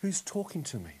 Who's talking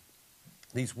to me?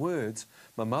 These words,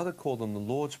 my mother called them the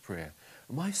Lord's Prayer.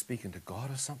 Am I speaking to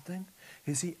God or something?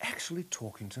 Is he actually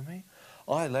talking to me?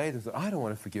 I lay there and thought, I don't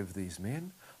want to forgive these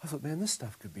men. I thought, man, this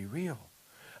stuff could be real.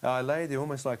 I lay there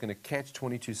almost like in a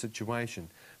catch-22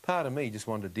 situation. Part of me just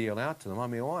wanted to deal out to them. I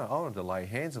mean, I wanted to lay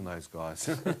hands on those guys.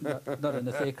 not in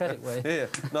a theocratic way. Yeah,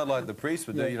 not like the priest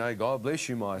would do, you know, God bless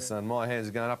you, my son. My hands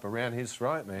are going up around his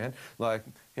throat, man. Like,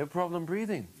 you have a problem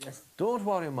breathing. Yes. Don't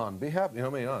worry, man. Be happy. You know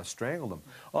what I mean? I strangled them.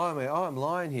 I mean, I'm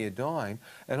lying here dying,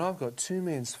 and I've got two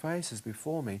men's faces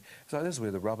before me. So this is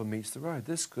where the rubber meets the road.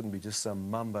 This couldn't be just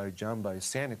some mumbo-jumbo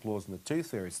Santa Claus and the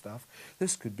Tooth Fairy stuff.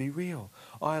 This could be real.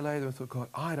 I lay there and thought, God,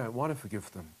 I don't want to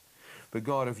forgive them. But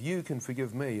God, if you can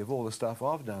forgive me of all the stuff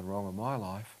I've done wrong in my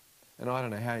life, and I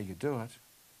don't know how you could do it,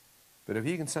 but if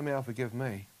you can somehow forgive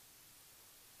me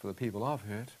for the people I've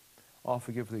hurt, I'll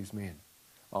forgive these men.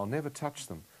 I'll never touch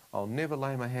them. I'll never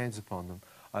lay my hands upon them.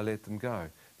 I let them go.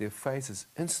 Their faces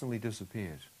instantly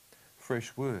disappeared.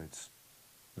 Fresh words.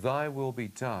 Thy will be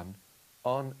done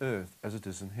on earth as it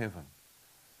is in heaven.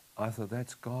 I thought,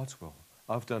 that's God's will.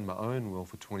 I've done my own will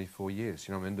for 24 years.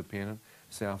 You know, I'm independent,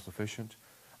 self-sufficient.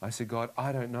 I said, God,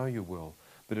 I don't know your will,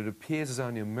 but it appears as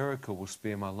only a miracle will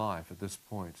spare my life at this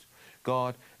point.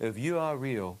 God, if you are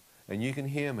real and you can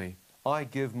hear me, I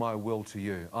give my will to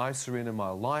you. I surrender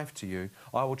my life to you.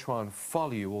 I will try and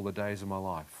follow you all the days of my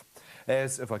life.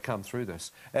 As if I come through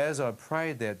this, as I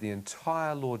prayed that, the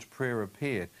entire Lord's Prayer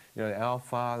appeared. You know, Our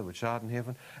Father which art in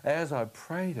heaven. As I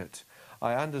prayed it,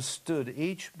 I understood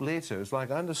each letter. It was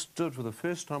like I understood for the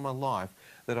first time in my life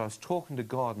that I was talking to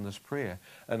God in this prayer.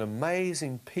 An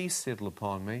amazing peace settled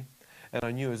upon me, and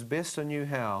I knew as best I knew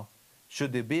how,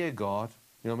 should there be a God,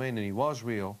 you know what I mean, and he was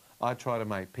real, I'd try to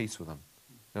make peace with him.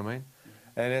 You know what I mean?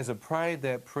 And as I prayed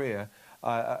that prayer,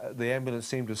 the ambulance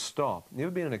seemed to stop. You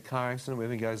ever been in a car accident where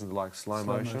everything goes into like slow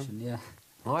motion? Yeah.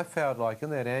 I felt like in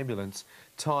that ambulance,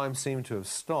 time seemed to have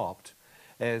stopped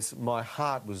as my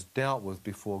heart was dealt with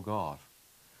before God.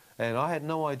 And I had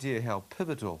no idea how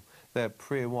pivotal that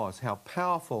prayer was, how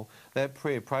powerful that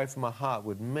prayer prayed for my heart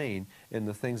would mean in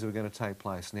the things that were going to take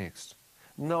place next.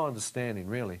 No understanding,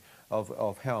 really,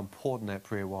 of how important that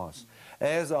prayer was.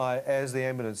 As the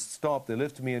ambulance stopped, they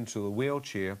lifted me into the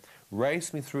wheelchair,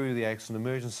 raced me through the accident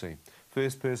emergency.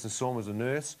 First person saw me was a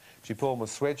nurse. She pulled my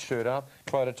sweatshirt up,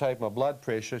 tried to take my blood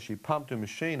pressure. She pumped her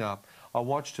machine up. I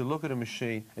watched her look at her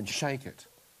machine and shake it.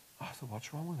 I thought,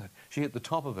 what's wrong with it? She hit the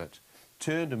top of it,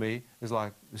 turned to me, it was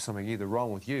like, there's something either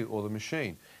wrong with you or the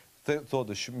machine. Thought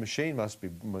the machine must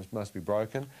be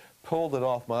broken, pulled it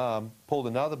off my arm, pulled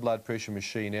another blood pressure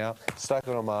machine out, stuck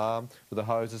it on my arm with the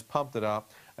hoses, pumped it up,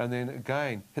 and then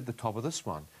again hit the top of this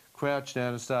one. Crouched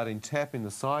down and started tapping the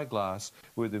side glass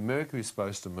where the mercury is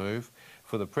supposed to move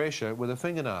for the pressure with a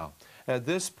fingernail. At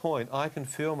this point, I can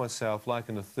feel myself like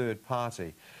in a third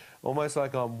party, almost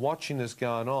like I'm watching this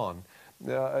going on. You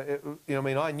know, I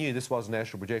mean, I knew this wasn't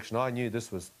astral projection. I knew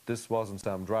this wasn't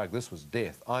some drug. This was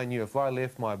death. I knew if I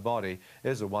left my body, it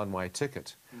was a one-way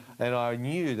ticket. And I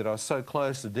knew that I was so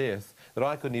close to death that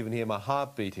I couldn't even hear my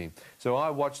heart beating. So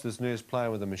I watched this nurse playing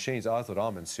with the machines. I thought,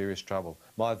 I'm in serious trouble.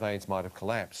 My veins might have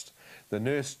collapsed. The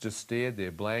nurse just stared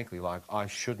there blankly like I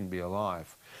shouldn't be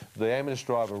alive. The ambulance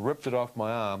driver ripped it off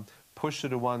my arm, pushed it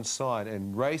to one side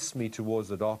and raced me towards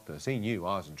the doctors. He knew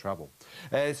I was in trouble.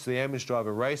 As the ambulance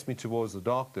driver raced me towards the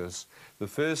doctors, the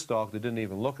first doctor didn't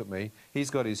even look at me. He's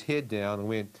got his head down and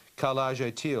went, Quel âge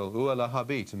est-il? Où est la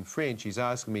habite? In French, he's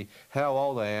asking me how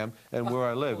old I am and where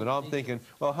I live. And I'm thinking,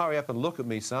 well, hurry up and look at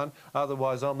me, son.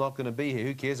 Otherwise, I'm not going to be here.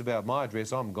 Who cares about my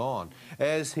address? I'm gone.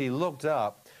 As he looked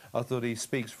up, I thought he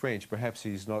speaks French, perhaps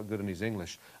he's not good in his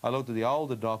English. I looked at the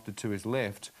older doctor to his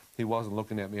left. He wasn't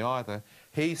looking at me either.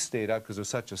 He stared up because there was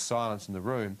such a silence in the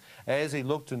room. As he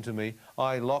looked into me,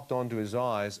 I locked onto his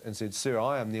eyes and said, "Sir,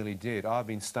 I am nearly dead. I've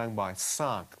been stung by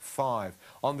 5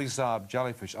 envisage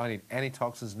jellyfish. I need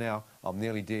antitoxins now. I'm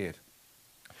nearly dead."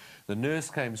 The nurse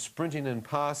came sprinting in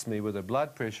past me with her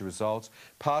blood pressure results,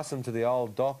 passed them to the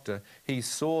old doctor. He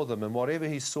saw them, and whatever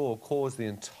he saw caused the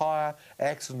entire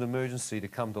accident emergency to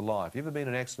come to life. You ever been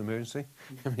in an accident emergency?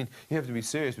 I mean, you have to be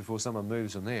serious before someone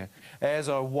moves in there. As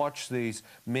I watched these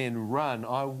men run,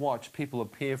 I watched people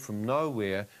appear from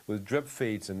nowhere with drip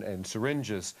feeds and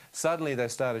syringes. Suddenly they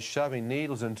started shoving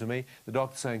needles into me. The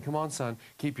doctor saying, "Come on, son,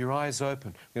 keep your eyes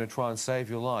open. We're going to try and save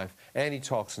your life."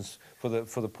 Antitoxins for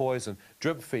the poison,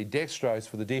 drip feed, dextrose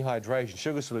for the dehydration,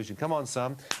 sugar solution. "Come on,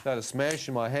 son." They had a smash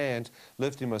in my hand,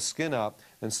 lifting my skin up,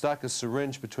 and stuck a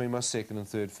syringe between my second and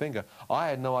third finger. I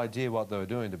had no idea what they were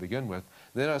doing to begin with.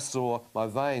 Then I saw my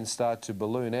veins start to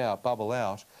balloon out, bubble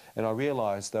out, and I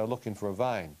realised they were looking for a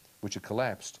vein, which had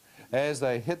collapsed. As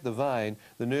they hit the vein,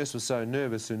 the nurse was so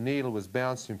nervous, her needle was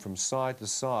bouncing from side to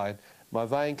side. My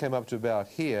vein came up to about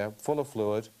here, full of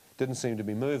fluid, didn't seem to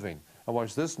be moving. I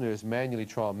watched this nurse manually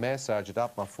try and massage it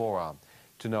up my forearm,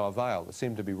 to no avail. It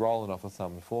seemed to be rolling off a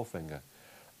thumb and forefinger.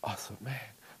 I thought, man,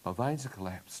 my veins have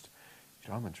collapsed.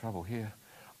 I'm in trouble here.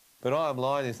 But I'm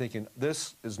lying there thinking,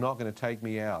 this is not going to take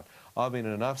me out. I've been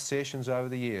in enough sessions over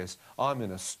the years. I'm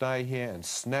going to stay here and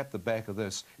snap the back of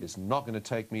this. It's not going to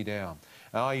take me down.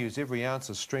 And I used every ounce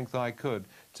of strength I could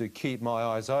to keep my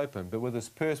eyes open. But with this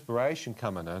perspiration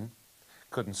coming in,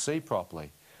 couldn't see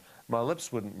properly. My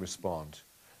lips wouldn't respond.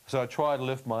 So I tried to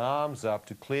lift my arms up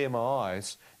to clear my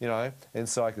eyes, you know, and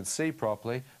so I could see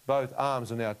properly. Both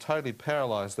arms are now totally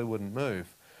paralysed. They wouldn't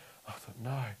move. I thought,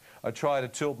 no. I tried to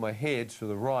tilt my head to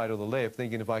the right or the left,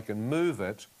 thinking if I can move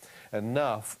it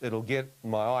enough, it'll get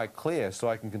my eye clear so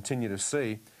I can continue to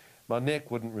see. My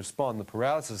neck wouldn't respond. The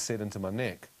paralysis set into my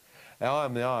neck. Now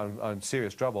I'm in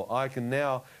serious trouble. I can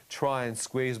now try and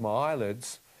squeeze my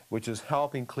eyelids, which is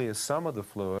helping clear some of the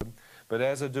fluid. But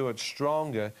as I do it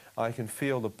stronger, I can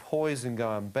feel the poison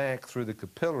going back through the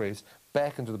capillaries,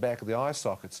 back into the back of the eye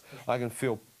sockets. I can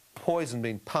feel poison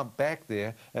being pumped back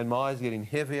there, and my eyes getting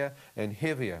heavier and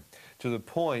heavier, to the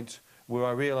point where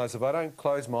I realise if I don't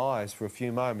close my eyes for a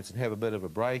few moments and have a bit of a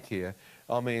break here,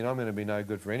 I mean, I'm going to be no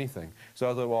good for anything.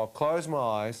 So I thought, well, I'll close my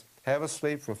eyes, have a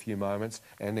sleep for a few moments,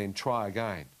 and then try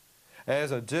again.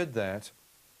 As I did that,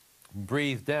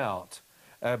 breathed out,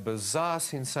 a bizarre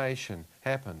sensation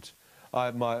happened.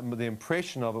 The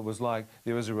impression of it was like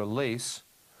there was a release,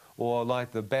 or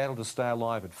like the battle to stay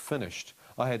alive had finished.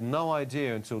 I had no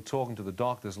idea until talking to the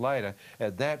doctors later.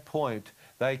 At that point,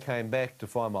 they came back to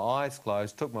find my eyes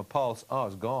closed, took my pulse. I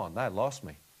was gone. They had lost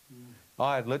me.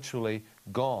 I had literally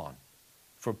gone.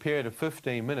 For a period of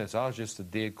 15 minutes, I was just a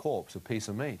dead corpse, a piece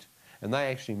of meat. And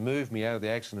they actually moved me out of the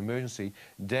accident emergency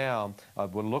down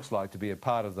what it looks like to be a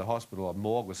part of the hospital or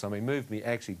morgue or something. Moved me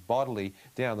actually bodily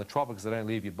down the tropics. They don't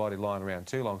leave your body lying around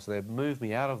too long. So they moved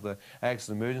me out of the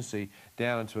accident emergency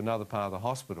down into another part of the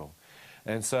hospital.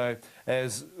 And so,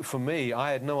 as for me,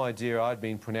 I had no idea I'd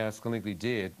been pronounced clinically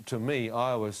dead. To me,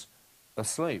 I was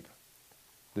asleep.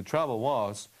 The trouble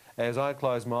was, as I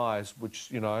closed my eyes, which,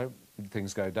 you know,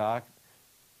 things go dark,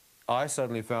 I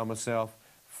suddenly found myself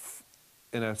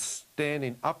in a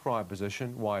standing upright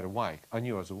position, wide awake. I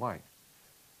knew I was awake.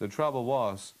 The trouble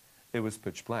was, it was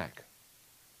pitch black.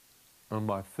 And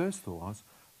my first thought was,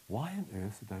 why on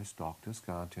earth did those doctors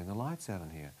go and turn the lights out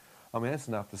in here? I mean, that's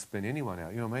enough to spin anyone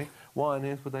out, you know what I mean? Why on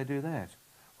earth would they do that?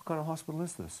 What kind of hospital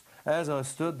is this? As I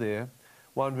stood there,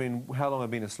 wondering how long I'd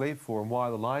been asleep for and why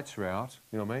the lights are out,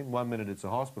 you know what I mean? 1 minute it's a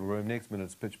hospital room, next minute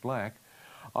it's pitch black.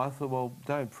 I thought, well,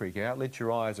 don't freak out. Let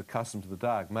your eyes accustom to the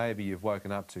dark. Maybe you've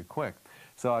woken up too quick.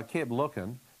 So I kept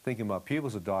looking, thinking my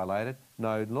pupils had dilated.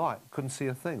 No light. Couldn't see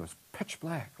a thing. It was pitch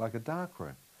black, like a dark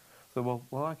room. So,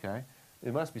 well, okay.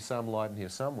 There must be some light in here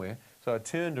somewhere. So I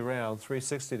turned around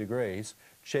 360 degrees,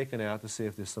 checking out to see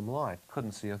if there's some light.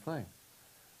 Couldn't see a thing.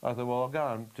 I thought, well, I'll go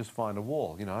and just find a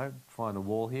wall, you know, find a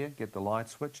wall here, get the light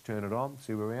switch, turn it on,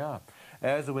 see where we are.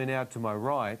 As I went out to my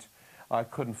right, I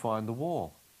couldn't find the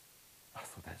wall. I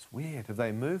thought, that's weird. Have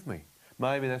they moved me?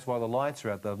 Maybe that's why the lights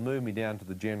are out. They've moved me down to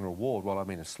the general ward while I've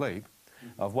been asleep.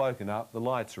 I've woken up, the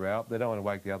lights are out, they don't want to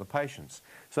wake the other patients.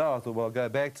 So I thought, well, I'll go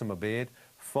back to my bed,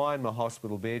 find my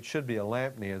hospital bed, should be a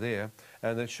lamp near there,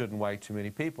 and that shouldn't wake too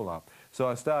many people up. So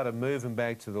I started moving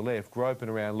back to the left, groping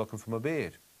around looking for my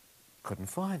bed. Couldn't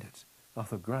find it. I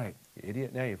thought, great, you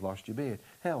idiot, now you've lost your bed.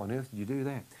 How on earth did you do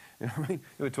that? You know what I mean?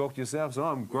 You would talk to yourself. So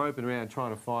I'm groping around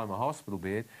trying to find my hospital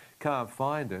bed, can't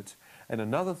find it. And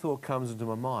another thought comes into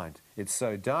my mind. It's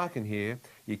so dark in here,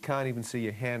 you can't even see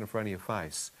your hand in front of your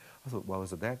face. I thought, well,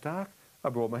 is it that dark? I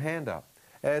brought my hand up.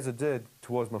 As it did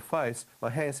towards my face, my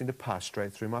hand seemed to pass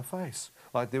straight through my face,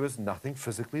 like there was nothing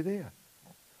physically there. I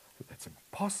thought, that's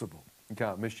impossible. You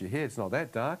can't miss your head, it's not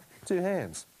that dark. 2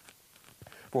 hands.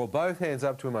 Brought both hands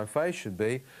up to where my face should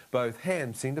be, both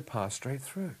hands seemed to pass straight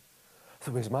through.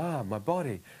 So where's my arm, my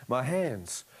body, my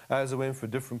hands? As I went for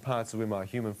different parts of where my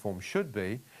human form should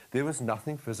be, there was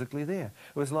nothing physically there.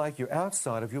 It was like you're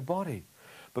outside of your body.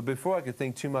 But before I could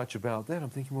think too much about that, I'm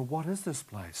thinking, well, what is this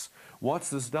place?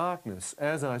 What's this darkness?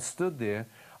 As I stood there,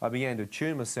 I began to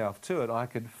tune myself to it. I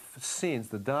could sense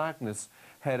the darkness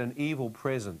had an evil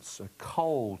presence, a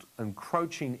cold,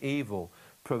 encroaching evil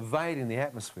pervading the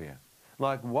atmosphere.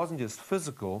 Like it wasn't just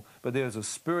physical, but there was a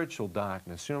spiritual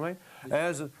darkness, you know what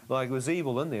I mean? Like it was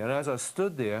evil in there. And as I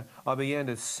stood there, I began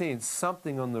to sense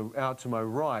something out to my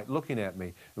right looking at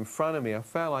me. In front of me, I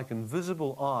felt like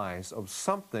invisible eyes of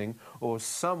something or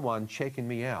someone checking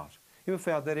me out. You ever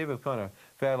felt that? Ever kind of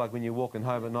felt like when you're walking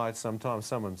home at night, sometimes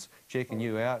someone's checking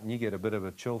you out and you get a bit of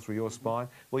a chill through your spine?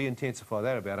 Well, you intensify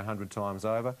that about 100 times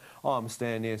over. I'm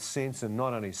standing there sensing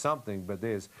not only something, but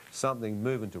there's something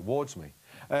moving towards me.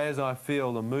 As I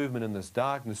feel the movement in this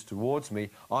darkness towards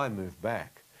me, I move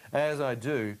back. As I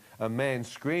do, a man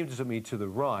screams at me to the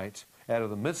right, out of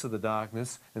the midst of the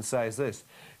darkness, and says this,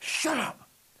 "Shut up!"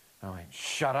 I went,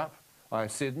 "Shut up?" I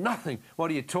said, "Nothing.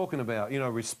 What are you talking about?" You know,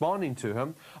 responding to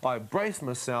him, I braced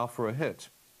myself for a hit.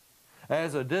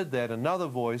 As I did that, another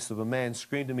voice of a man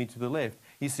screamed at me to the left.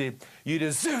 He said, "You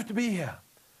deserve to be here."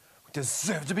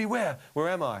 "Deserve to be where? Where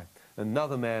am I?"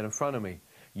 Another man in front of me.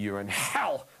 "You're in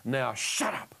hell. Now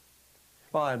shut up."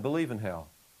 Well, I didn't believe in hell.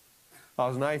 I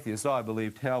was an atheist. I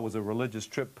believed hell was a religious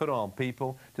trip put on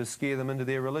people to scare them into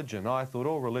their religion. I thought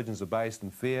all religions are based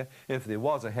in fear. If there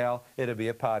was a hell, it'd be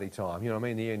a party time. You know what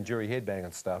I mean? The Enduri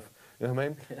headbanging stuff. You know what I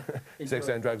mean? Sex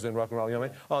and drugs and rock and roll, you know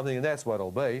what I mean? I'm thinking that's what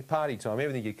it'll be. Party time.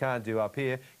 Everything you can't do up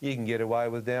here, you can get away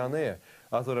with down there.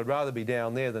 I thought I'd rather be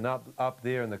down there than up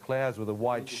there in the clouds with a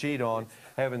white sheet on,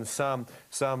 having some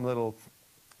little...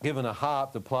 given a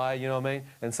harp to play, you know what I mean,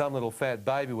 and some little fat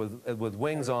baby with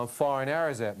wings on firing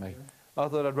arrows at me. I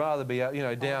thought I'd rather be, you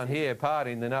know, down here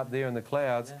partying than up there in the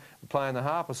clouds playing the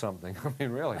harp or something. I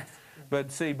mean, really.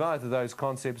 But see, both of those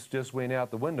concepts just went out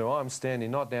the window. I'm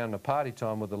standing not down in the party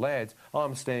time with the lads.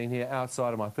 I'm standing here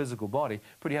outside of my physical body.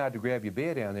 Pretty hard to grab your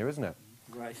bear down there, isn't it?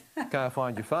 Great. Can't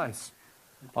find your face.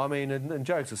 I mean, and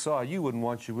jokes aside, you wouldn't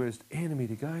want your worst enemy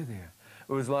to go there.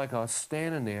 It was like I was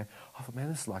standing there. I thought, man,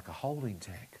 this is like a holding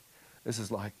tank. This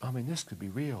is like, I mean, this could be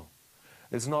real.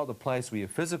 It's not the place where your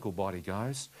physical body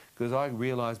goes, because I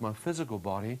realised my physical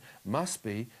body must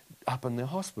be up in the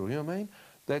hospital, you know what I mean?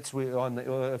 That's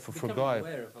where, for a guy,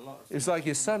 it's like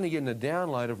you're suddenly getting a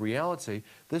download of reality.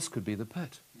 This could be the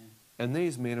pit. Yeah. And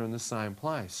these men are in the same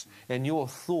place. And your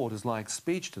thought is like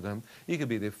speech to them. You could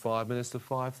be there 5 minutes to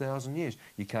 5,000 years.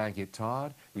 You can't get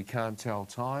tired. You can't tell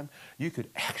time. You could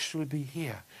actually be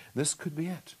here. This could be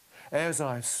it. As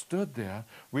I stood there,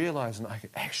 realising I could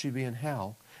actually be in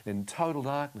hell, in total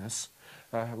darkness,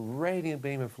 a radiant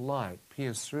beam of light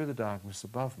pierced through the darkness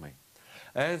above me.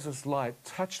 As this light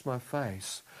touched my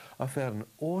face, I felt an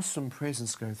awesome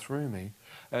presence go through me,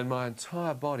 and my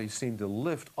entire body seemed to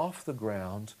lift off the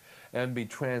ground and be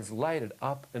translated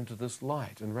up into this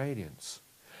light and radiance.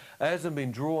 As I'm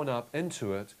being drawn up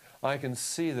into it, I can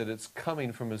see that it's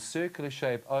coming from a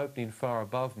circular-shaped opening far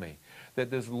above me, that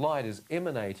this light is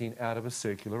emanating out of a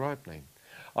circular opening.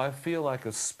 I feel like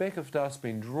a speck of dust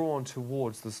being drawn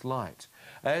towards this light.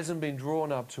 As I'm being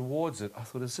drawn up towards it, I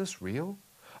thought, is this real?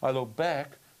 I looked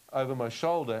back over my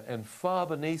shoulder, and far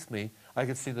beneath me, I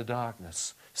could see the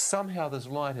darkness. Somehow this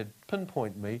light had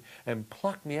pinpointed me and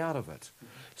plucked me out of it.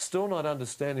 Still not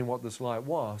understanding what this light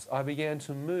was, I began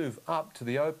to move up to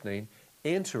the opening,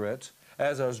 enter it.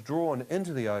 As I was drawn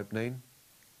into the opening,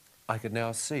 I could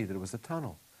now see that it was a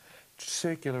tunnel,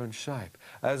 circular in shape.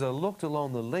 As I looked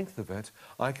along the length of it,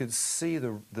 I could see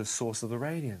the source of the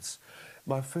radiance.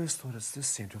 My first thought is the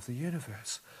center of the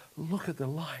universe. Look at the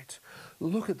light.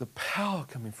 Look at the power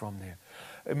coming from there.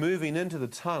 Moving into the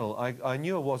tunnel, I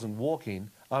knew I wasn't walking.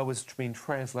 I was being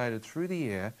translated through the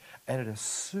air and at a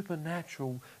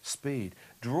supernatural speed,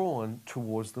 drawn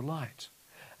towards the light.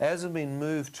 As I'm being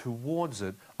moved towards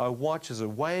it, I watch as a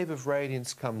wave of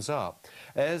radiance comes up.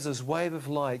 As this wave of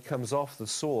light comes off the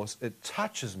source, it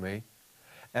touches me,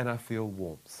 and I feel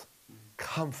warmth,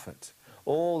 comfort.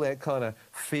 All that kind of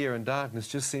fear and darkness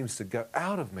just seems to go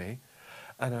out of me,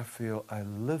 and I feel a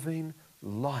living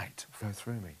light flow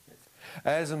through me.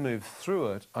 As I moved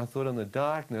through it, I thought in the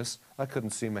darkness, I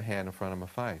couldn't see my hand in front of my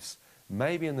face.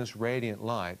 maybe in this radiant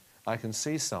light I can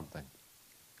see something.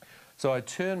 So I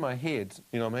turned my head,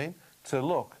 you know what I mean, to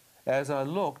look. As I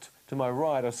looked to my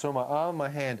right, I saw my arm, my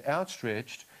hand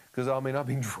outstretched, because I mean I've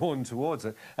been drawn towards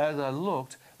it. As I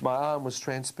looked, my arm was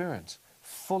transparent,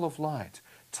 full of light,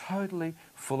 totally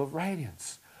full of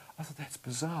radiance. I thought, that's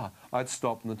bizarre. I'd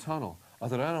stopped in the tunnel. I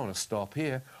thought, I don't want to stop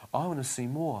here. I want to see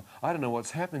more. I don't know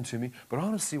what's happened to me, but I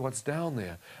want to see what's down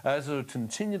there. As I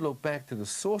continued to look back to the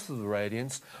source of the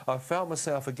radiance, I felt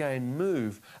myself again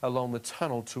move along the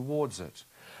tunnel towards it.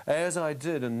 As I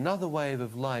did, another wave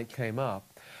of light came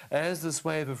up. As this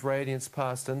wave of radiance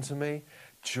passed into me,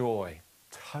 joy,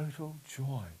 total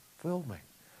joy, filled me.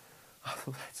 I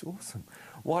thought, that's awesome.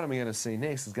 What am I going to see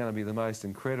next is going to be the most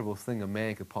incredible thing a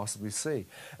man could possibly see.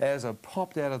 As I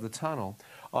popped out of the tunnel,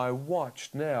 I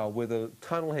watched now where the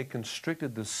tunnel had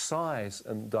constricted the size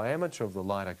and diameter of the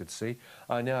light I could see.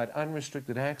 I now had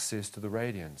unrestricted access to the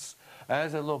radiance.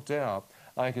 As I looked out,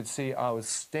 I could see I was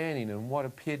standing in what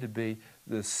appeared to be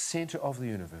the center of the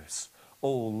universe.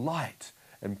 All light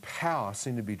and power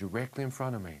seemed to be directly in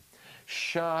front of me.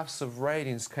 Shafts of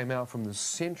radiance came out from the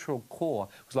central core.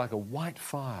 It was like a white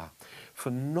fire.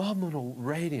 Phenomenal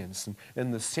radiance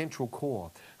in the central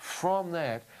core. From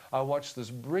that, I watched this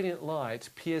brilliant light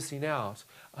piercing out.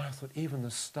 And I thought, even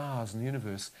the stars in the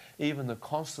universe, even the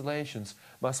constellations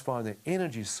must find their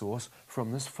energy source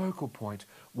from this focal point.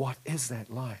 What is that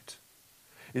light?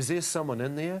 Is there someone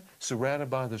in there surrounded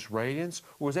by this radiance?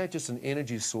 Or is that just an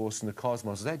energy source in the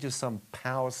cosmos? Is that just some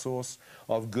power source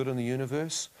of good in the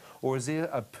universe? Or is there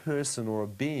a person or a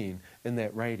being in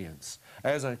that radiance?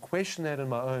 As I questioned that in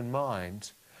my own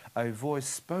mind, a voice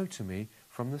spoke to me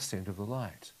from the center of the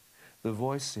light. The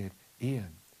voice said,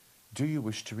 Ian, do you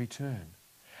wish to return?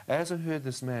 As I heard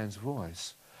this man's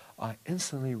voice, I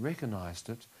instantly recognized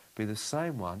it be the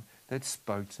same one that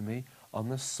spoke to me on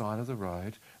the side of the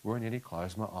road where I nearly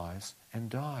closed my eyes and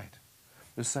died.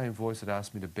 The same voice that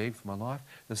asked me to beg for my life,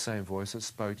 the same voice that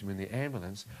spoke to me in the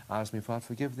ambulance, asked me if I'd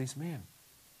forgive these men.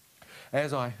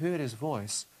 As I heard his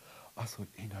voice, I thought,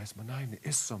 he knows my name, there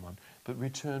is someone, but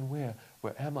return where?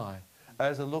 Where am I?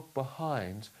 As I looked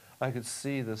behind, I could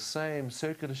see the same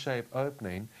circular-shaped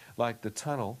opening, like the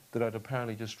tunnel that I'd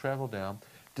apparently just travelled down,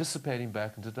 dissipating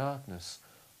back into darkness.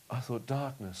 I thought,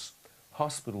 darkness,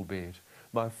 hospital bed,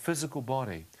 my physical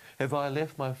body. Have I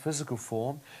left my physical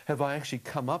form? Have I actually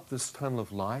come up this tunnel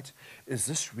of light? Is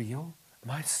this real?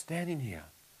 Am I standing here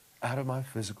out of my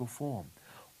physical form?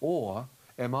 Or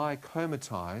am I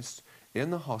comatized in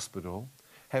the hospital,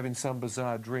 having some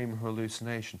bizarre dream or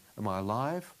hallucination? Am I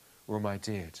alive or am I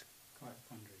dead? Quite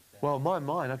wondering that. Well, my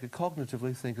mind, I could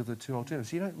cognitively think of the two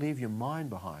alternatives. You don't leave your mind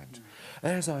behind. No.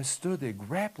 As I stood there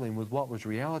grappling with what was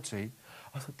reality,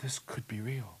 I thought, this could be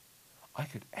real. I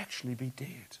could actually be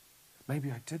dead.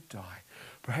 Maybe I did die.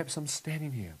 Perhaps I'm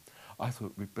standing here. I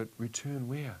thought, but return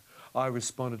where? I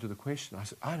responded to the question. I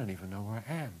said, I don't even know where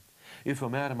I am. If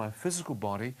I'm out of my physical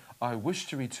body, I wish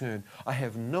to return. I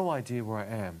have no idea where I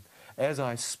am. As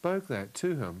I spoke that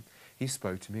to him, he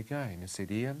spoke to me again and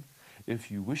said, Ian,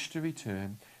 if you wish to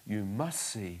return, you must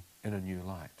see in a new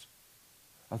light.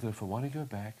 I thought, if I want to go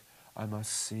back, I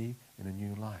must see in a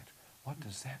new light. What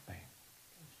does that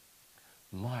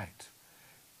mean? Light.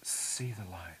 See the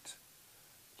light.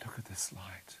 Look at this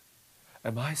light.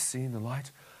 Am I seeing the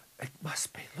light? It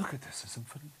must be. Look at this. It's a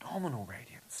phenomenal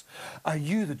radiance. Are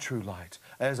you the true light?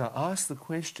 As I asked the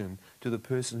question to the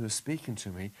person who was speaking to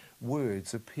me,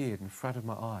 words appeared in front of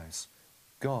my eyes.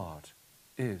 God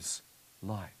is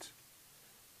light.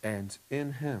 And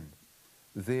in him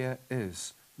there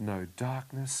is no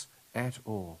darkness at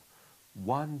all.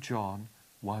 1 John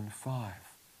 1:5.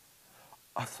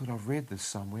 I thought I've read this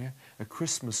somewhere, a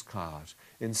Christmas card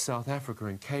in South Africa,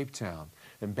 in Cape Town,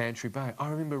 in Bantry Bay. I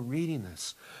remember reading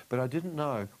this, but I didn't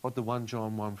know what the 1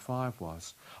 John 1:5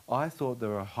 was. I thought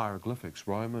there were hieroglyphics,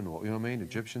 Roman or, you know what I mean,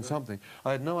 Egyptian, something.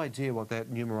 I had no idea what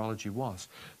that numerology was.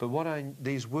 But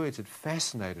these words had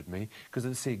fascinated me because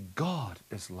it said God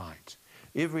is light.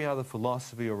 Every other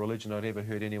philosophy or religion I'd ever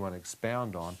heard anyone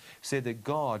expound on said that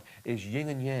God is yin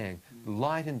and yang,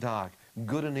 light and dark,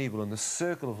 good and evil, in the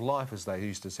circle of life, as they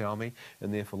used to tell me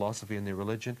in their philosophy and their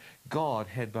religion. God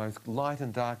had both light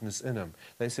and darkness in him.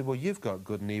 They said, well, you've got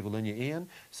good and evil in you, Ian,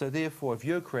 so therefore if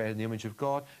you're created in the image of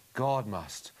God, God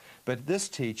must. But this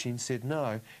teaching said,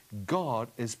 no, God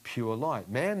is pure light.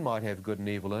 Man might have good and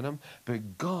evil in him,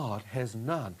 but God has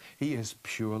none. He is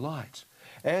pure light.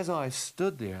 As I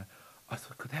stood there, I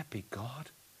thought, could that be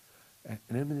God? And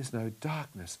in him there's no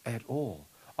darkness at all.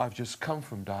 I've just come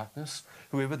from darkness.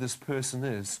 Whoever this person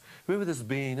is, whoever this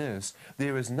being is,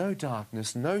 there is no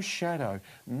darkness, no shadow,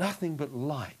 nothing but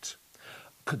light.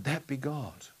 Could that be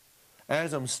God?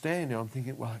 As I'm standing there, I'm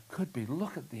thinking, well, it could be.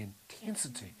 Look at the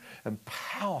intensity and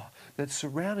power that's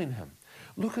surrounding him.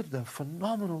 Look at the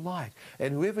phenomenal light.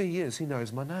 And whoever he is, he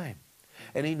knows my name.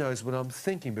 And he knows what I'm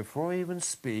thinking. Before I even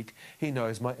speak, he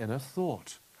knows my inner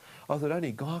thought. I thought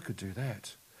only God could do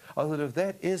that. I thought if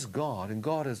that is God and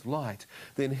God is light,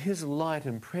 then his light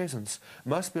and presence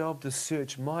must be able to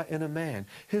search my inner man.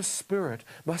 His spirit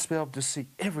must be able to see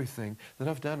everything that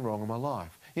I've done wrong in my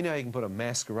life. You know, you can put a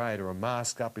masquerade or a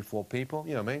mask up before people,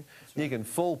 you know what I mean? You can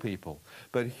fool people.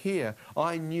 But here,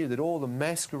 I knew that all the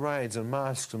masquerades and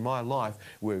masks in my life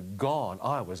were gone.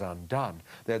 I was undone.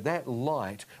 That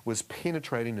light was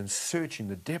penetrating and searching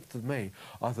the depth of me.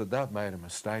 I thought, they've made a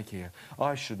mistake here.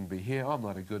 I shouldn't be here. I'm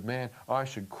not a good man. I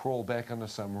should crawl back under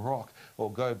some rock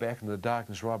or go back into the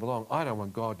darkness where I belong. I don't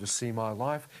want God to see my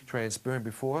life transparent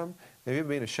before him. Have you ever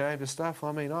been ashamed of stuff?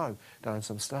 I mean, I've done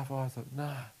some stuff. I thought,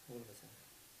 no.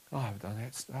 I've done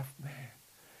that stuff, man.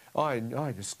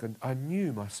 I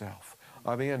knew myself.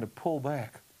 I began to pull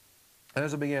back.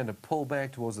 As I began to pull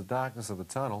back towards the darkness of the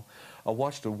tunnel, I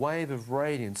watched a wave of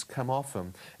radiance come off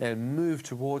him and move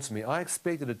towards me. I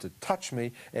expected it to touch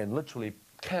me and literally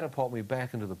catapult me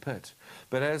back into the pit.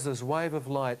 But as this wave of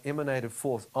light emanated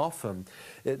forth off him,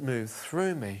 it moved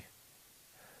through me.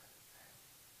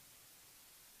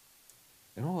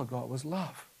 And all I got was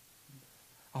love.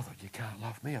 I thought, you can't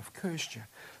love me, I've cursed you.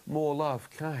 More love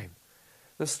came.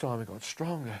 This time it got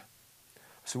stronger. I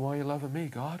said, why are you loving me,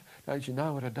 God? Don't you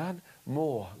know what I've done?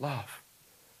 More love.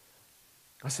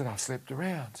 I said, I've slept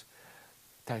around,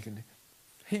 taken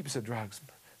heaps of drugs,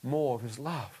 more of his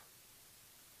love.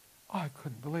 I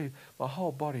couldn't believe. My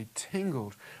whole body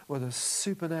tingled with a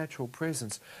supernatural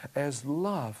presence as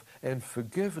love and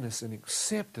forgiveness and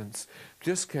acceptance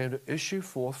just came to issue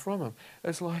forth from him.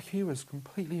 It's like he was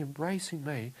completely embracing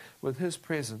me with his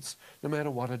presence no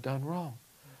matter what I'd done wrong.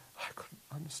 I couldn't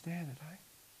understand it,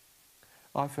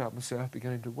 I felt myself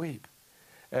beginning to weep.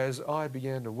 As I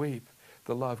began to weep,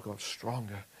 the love got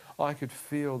stronger. I could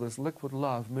feel this liquid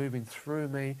love moving through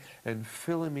me and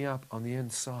filling me up on the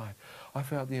inside. I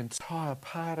felt the entire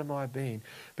part of my being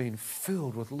being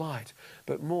filled with light,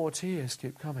 but more tears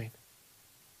kept coming.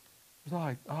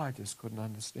 I just couldn't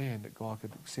understand that God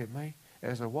could accept me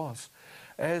as I was.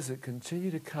 As it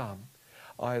continued to come,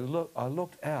 I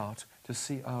looked out to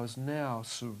see I was now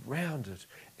surrounded,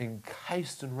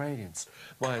 encased in radiance.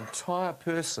 My entire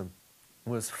person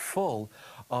was full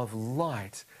of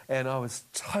light, and I was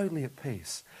totally at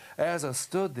peace. As I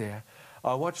stood there,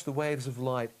 I watched the waves of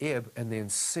light ebb and then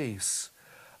cease,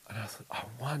 and I thought, I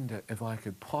wonder if I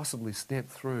could possibly step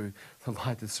through the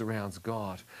light that surrounds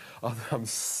God. I thought, I'm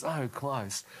so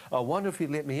close. I wonder if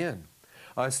he'd let me in.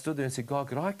 I stood there and said, God,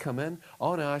 could I come in? I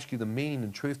want to ask you the meaning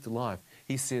and truth to life.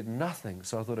 He said nothing,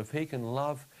 so I thought if he can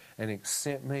love and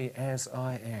accept me as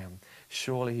I am,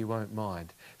 surely he won't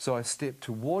mind. So I stepped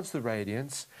towards the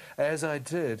radiance. As I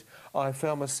did, I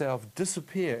found myself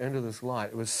disappear into this light.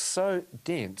 It was so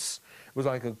dense, it was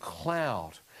like a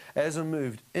cloud. As I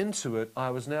moved into it, I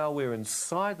was now where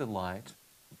inside the light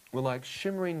were like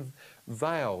shimmering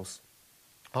veils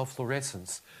of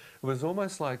fluorescence. It was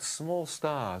almost like small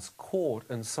stars caught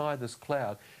inside this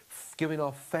cloud, giving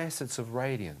off facets of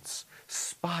radiance,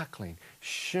 sparkling,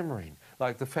 shimmering,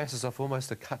 like the facets of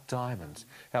almost a cut diamond,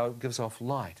 how it gives off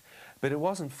light. But it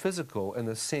wasn't physical in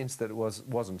the sense that it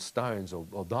wasn't stones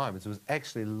or diamonds. It was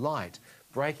actually light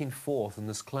breaking forth in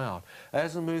this cloud.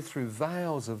 As I moved through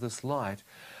veils of this light,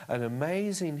 an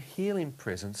amazing healing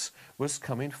presence was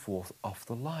coming forth off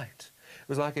the light. It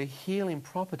was like a healing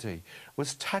property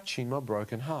was touching my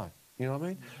broken heart. You know what I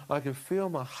mean? I could feel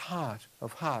my heart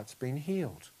of hearts being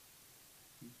healed.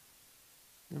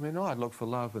 I mean, I'd look for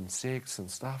love and sex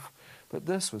and stuff, but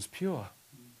this was pure.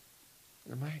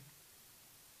 I mean,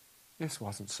 this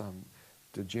wasn't some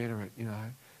degenerate,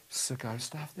 sicko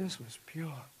stuff. This was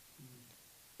pure.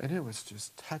 And it was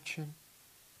just touching.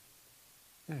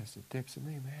 There's the depths of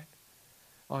me, man.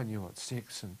 I knew what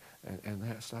sex and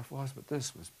that stuff was, but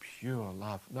this was pure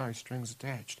love, no strings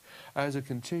attached. As I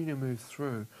continued to move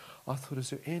through, I thought,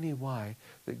 is there any way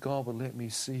that God would let me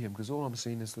see him? Because all I'm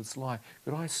seeing is this light.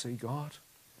 Could I see God?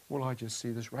 Will I just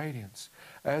see this radiance?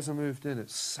 As I moved in, it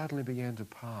suddenly began to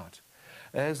part.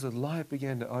 As the light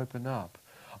began to open up,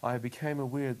 I became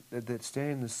aware that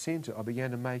standing in the center, I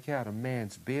began to make out a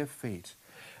man's bare feet.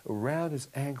 Around his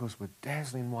ankles were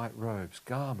dazzling white robes,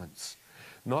 garments.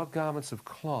 Not garments of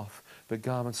cloth, but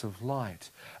garments of light.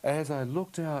 As I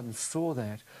looked out and saw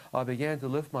that, I began to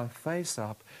lift my face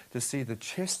up to see the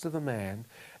chest of the man,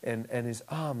 and his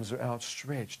arms were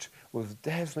outstretched with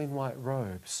dazzling white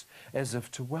robes, as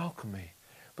if to welcome me.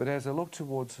 But as I looked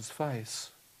towards his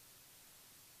face,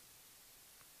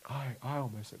 I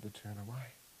almost had to turn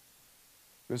away.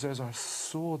 Because as I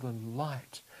saw the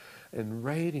light and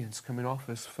radiance coming off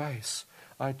his face,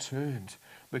 I turned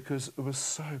because it was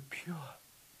so pure.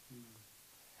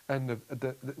 And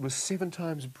it was 7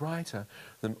 times brighter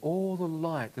than all the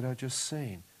light that I'd just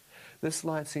seen. This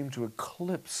light seemed to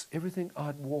eclipse everything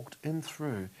I'd walked in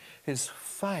through. His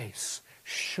face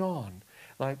shone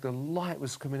like the light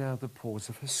was coming out of the pores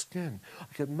of his skin. I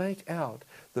could make out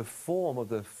the form of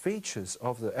the features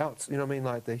of the you know what I mean,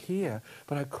 like the hair,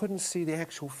 but I couldn't see the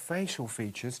actual facial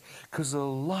features because the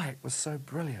light was so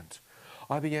brilliant.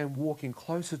 I began walking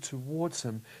closer towards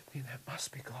him, thinking, that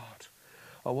must be God.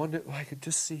 I wondered if I could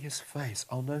just see his face.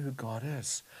 I'll know who God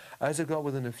is. As I got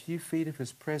within a few feet of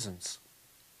his presence,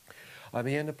 I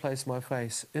began to place my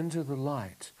face into the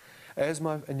light.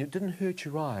 And it didn't hurt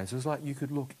your eyes. It was like you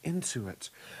could look into it.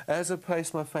 As I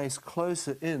placed my face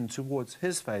closer in towards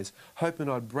his face, hoping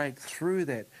I'd break through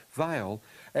that veil,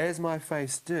 as my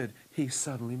face did, he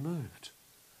suddenly moved.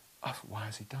 I thought, why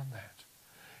has he done that?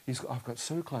 I've got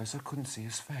so close I couldn't see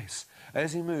his face.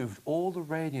 As he moved, all the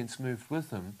radiance moved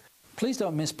with him. Please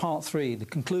don't miss part 3, the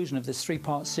conclusion of this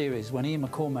 3-part series, when Ian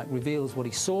McCormack reveals what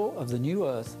he saw of the new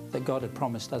earth that God had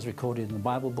promised as recorded in the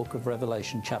Bible book of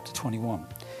Revelation chapter 21.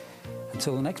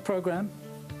 Until the next program,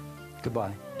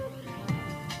 goodbye.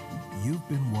 You've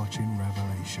been watching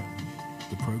Revelation,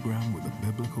 the program with a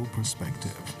biblical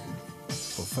perspective.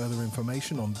 For further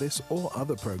information on this or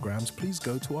other programs, please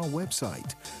go to our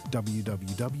website,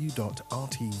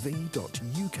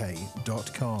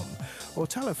 www.rtv.uk.com, or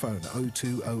telephone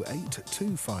 0208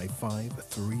 255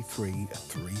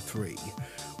 3333.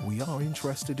 We are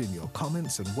interested in your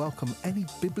comments and welcome any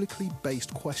biblically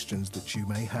based questions that you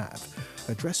may have.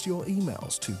 Address your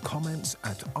emails to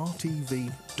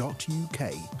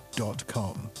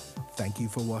comments@rtv.uk.com. Thank you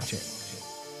for watching.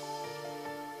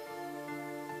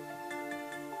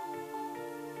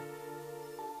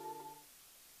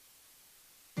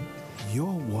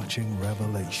 You're watching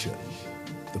Revelation,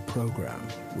 the program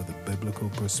with a biblical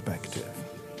perspective.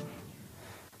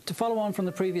 To follow on from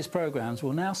the previous programs,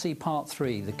 we'll now see part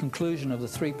 3, the conclusion of the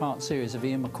 3-part series of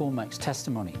Ian McCormack's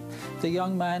testimony. The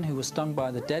young man who was stung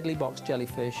by the deadly box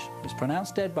jellyfish, was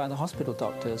pronounced dead by the hospital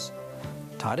doctors,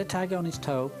 tied a tag on his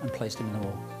toe and placed him in the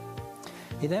wall.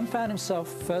 He then found himself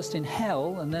first in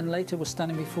hell and then later was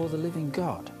standing before the living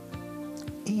God.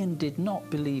 Ian did not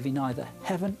believe in either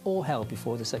heaven or hell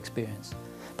before this experience,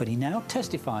 but he now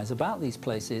testifies about these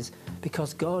places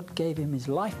because God gave him his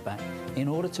life back in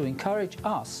order to encourage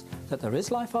us that there is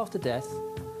life after death,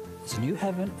 there's a new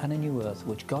heaven and a new earth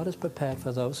which God has prepared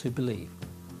for those who believe,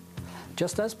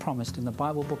 just as promised in the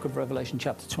Bible book of Revelation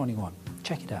chapter 21.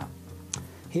 Check it out.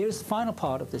 Here is the final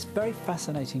part of this very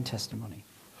fascinating testimony.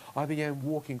 I began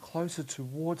walking closer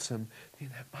towards him,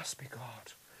 thinking, that must be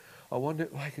God. I wondered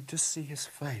if I could just see his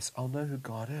face. I'll know who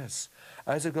God is.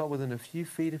 As I got within a few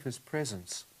feet of his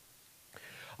presence,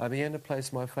 I began to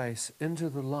place my face into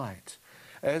the light.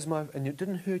 And it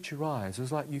didn't hurt your eyes. It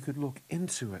was like you could look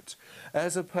into it.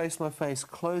 As I placed my face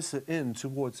closer in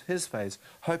towards his face,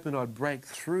 hoping I'd break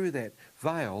through that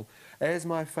veil, as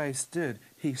my face did,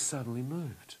 he suddenly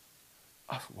moved.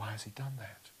 I thought, why has he done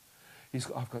that?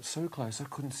 I've got so close I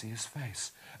couldn't see his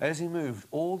face. As he moved,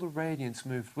 all the radiance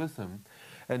moved with him,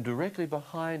 and directly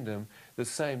behind him, the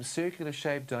same circular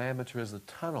shaped diameter as the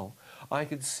tunnel, I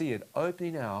could see it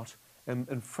opening out, and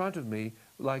in front of me,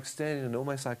 like standing in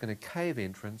almost like in a cave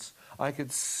entrance, I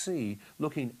could see,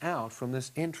 looking out from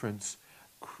this entrance,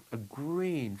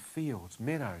 green fields,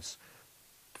 meadows,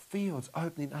 fields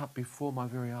opening up before my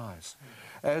very eyes.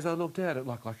 As I looked at it,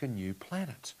 like a new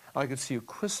planet. I could see a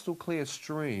crystal clear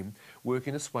stream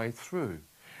working its way through.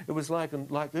 It was like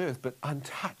Earth, but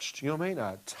untouched, you know what I mean?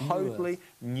 A totally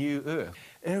new Earth.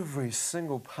 Every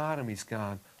single part of me's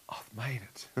gone, I've made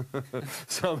it.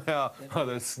 Somehow, by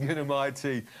the skin of my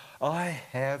teeth, I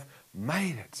have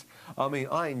made it. I mean,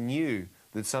 I knew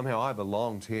that somehow I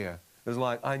belonged here. It was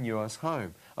like I knew I was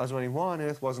home. I was wondering, why on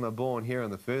earth wasn't I born here in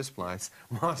the first place?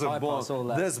 Why was I born on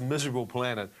this miserable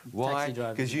planet? Why?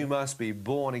 Because you must be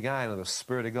born again of the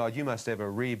Spirit of God. You must have a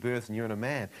rebirth and you're in a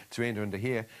man to enter into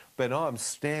here. But I'm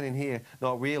standing here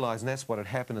not realizing that's what had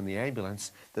happened in the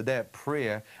ambulance, that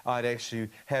prayer, I'd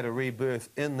actually had a rebirth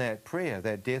in that prayer,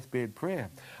 that deathbed prayer.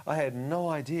 I had no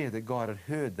idea that God had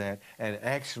heard that and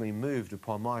actually moved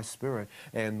upon my spirit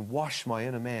and washed my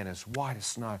inner man as white as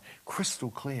snow, crystal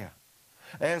clear.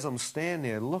 As I'm standing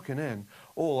there looking in,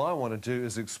 all I want to do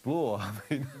is explore. I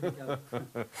mean,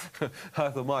 I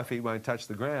thought my feet won't touch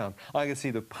the ground. I could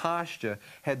see the pasture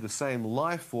had the same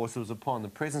life force that was upon the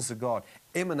presence of God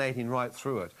emanating right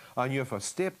through it. I knew if I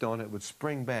stepped on it, it would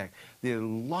spring back. The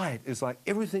light is like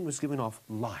everything was giving off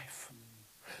life.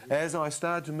 As I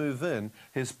started to move in,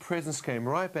 his presence came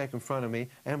right back in front of me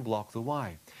and blocked the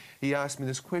way. He asked me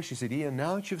this question. He said, Ian,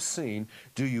 now that you've seen,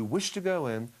 do you wish to go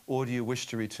in or do you wish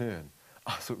to return?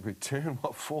 I thought, return?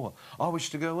 What for? I wish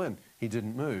to go in. He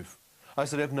didn't move. I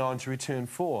said, I have no one to return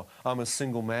for. I'm a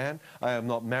single man. I am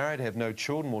not married. I have no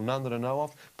children, or none that I know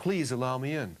of. Please allow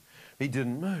me in. He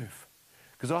didn't move.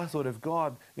 Because I thought if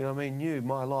God, knew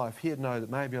my life, he'd know that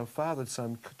maybe I've fathered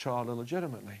some child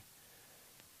illegitimately.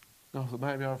 I thought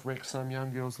maybe I've wrecked some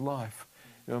young girl's life.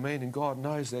 You know what I mean? And God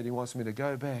knows that. He wants me to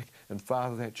go back and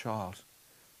father that child.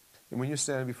 And when you're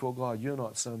standing before God, you're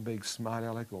not some big smart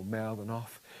aleck or mouthing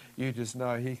off. You just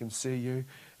know he can see you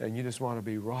and you just want to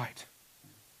be right.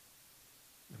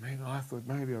 I thought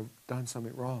maybe I've done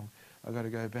something wrong. I've got to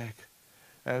go back.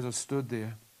 As I stood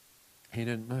there, he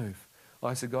didn't move.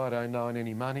 I said, God, I don't know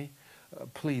any money.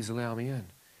 Please allow me in.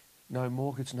 No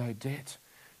mortgage, no debt.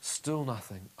 Still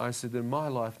nothing. I said, in my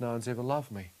life, no one's ever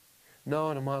loved me. No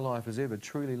one in my life has ever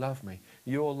truly loved me.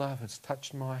 Your love has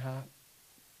touched my heart.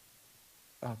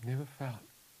 I've never felt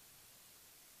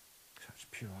such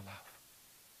pure love.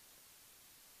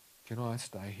 Can I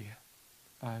stay here?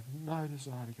 I have no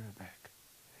desire to go back.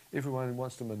 Everyone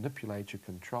wants to manipulate you,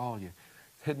 control you,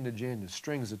 hidden agendas,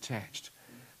 strings attached.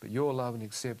 But your love and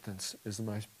acceptance is the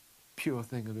most pure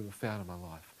thing I've ever found in my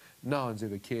life. No one's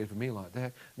ever cared for me like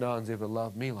that. No one's ever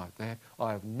loved me like that.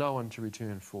 I have no one to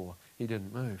return for. He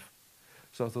didn't move.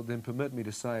 So I thought, then permit me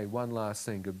to say one last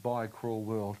thing. Goodbye, cruel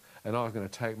world. And I was going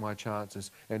to take my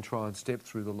chances and try and step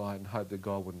through the light and hope that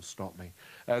God wouldn't stop me.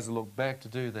 As I looked back to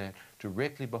do that,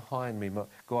 directly behind me,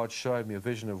 God showed me a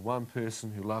vision of one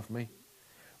person who loved me,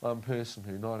 one person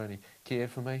who not only cared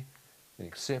for me and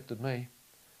accepted me,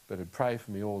 but had prayed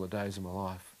for me all the days of my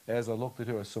life. As I looked at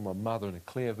her, I saw my mother in a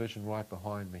clear vision right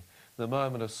behind me. The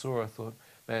moment I saw her, I thought,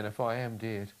 man, if I am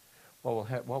dead,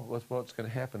 what's going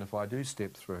to happen if I do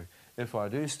step through? If I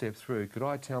do step through, could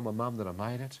I tell my mum that I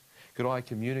made it? Could I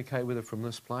communicate with her from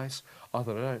this place? I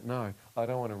thought, I don't know. I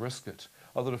don't want to risk it.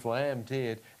 I thought if I am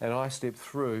dead and I step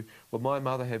through, will my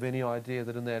mother have any idea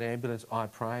that in that ambulance I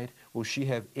prayed? Will she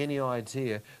have any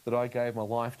idea that I gave my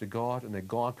life to God and that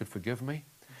God could forgive me?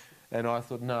 And I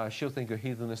thought, no, she'll think a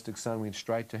heathenistic son went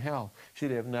straight to hell.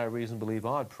 She'd have no reason to believe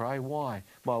I'd pray. Why?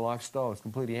 My lifestyle is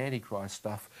completely antichrist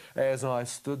stuff. As I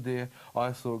stood there,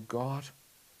 I thought, God,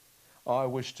 I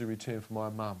wish to return for my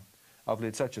mum. I've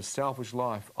led such a selfish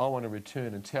life. I want to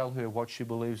return and tell her what she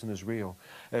believes in is real.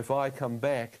 If I come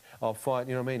back, I'll find,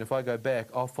 if I go back,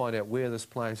 I'll find out where this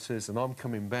place is, and I'm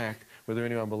coming back whether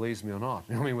anyone believes me or not.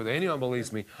 Whether anyone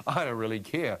believes me, I don't really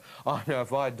care. I know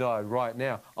if I died right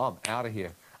now, I'm out of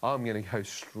here. I'm going to go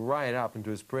straight up into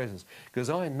his presence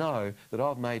because I know that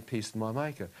I've made peace with my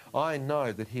Maker. I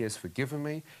know that he has forgiven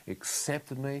me,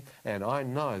 accepted me, and I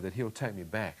know that he'll take me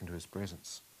back into his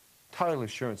presence. Total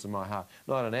assurance in my heart,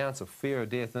 not an ounce of fear of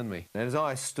death in me. And as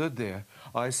I stood there,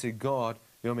 I said, God,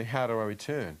 how do I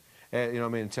return?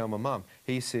 And tell my mum.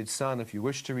 He said, son, if you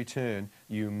wish to return,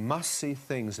 you must see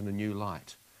things in a new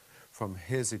light from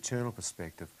his eternal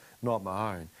perspective, not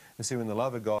my own. And see, when the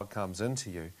love of God comes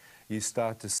into you, you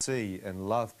start to see and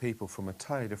love people from a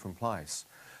totally different place.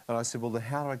 And I said, well, then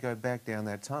how do I go back down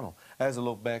that tunnel? As I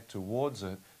looked back towards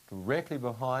it, directly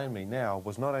behind me now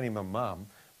was not only my mum,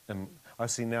 and I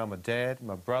see now my dad,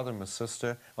 my brother and my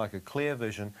sister, like a clear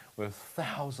vision with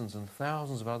thousands and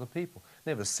thousands of other people.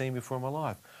 Never seen before in my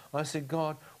life. I said,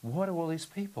 God, what are all these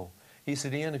people? He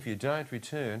said, Ian, if you don't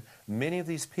return, many of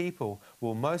these people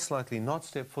will most likely not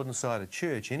step foot inside a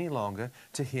church any longer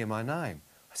to hear my name.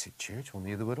 I said, church? Well,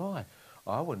 neither would I.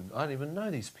 I don't even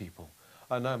know these people.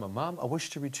 I know my mum. I wish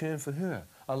to return for her.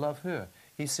 I love her.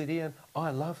 He said, Ian,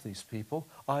 I love these people.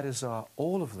 I desire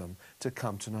all of them to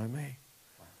come to know me.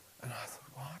 And I thought,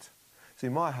 what? See,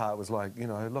 my heart was like,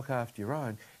 look after your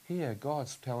own. Here,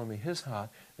 God's telling me his heart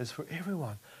is for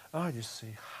everyone. I just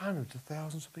see hundreds of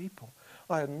thousands of people.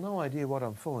 I had no idea what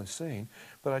I'm fully seeing,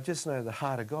 but I just know the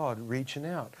heart of God reaching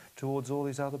out towards all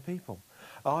these other people.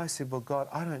 I said, well, God,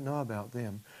 I don't know about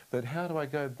them, but how do I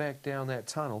go back down that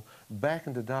tunnel, back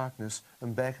into darkness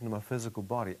and back into my physical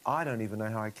body? I don't even know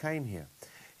how I came here.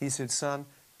 He said, son,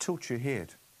 tilt your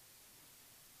head.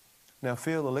 Now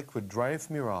feel the liquid drain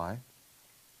from your eye.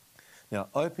 Now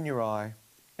open your eye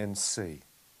and see.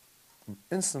 I'm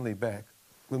instantly back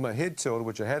with my head tilted,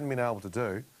 which I hadn't been able to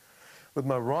do, with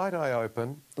my right eye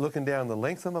open, looking down the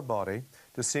length of my body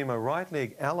to see my right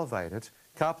leg elevated,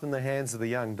 cupped in the hands of the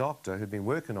young doctor who'd been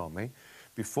working on me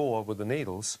before with the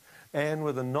needles, and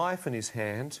with a knife in his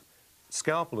hand,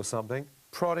 scalpel or something,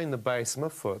 prodding the base of my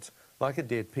foot like a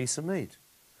dead piece of meat.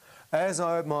 As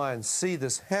I open my eye and see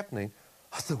this happening,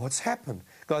 I thought, what's happened?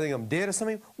 God, I think I'm dead or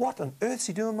something? What on earth's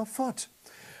he doing with my foot?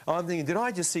 I'm thinking, did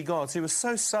I just see God? See, it was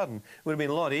so sudden. It would have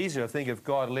been a lot easier, I think, if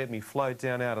God let me float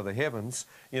down out of the heavens,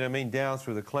 you know what I mean, down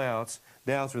through the clouds,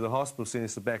 down through the hospital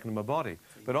sentence back into my body.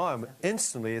 But I am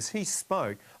instantly, as he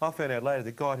spoke, I found out later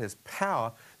that God has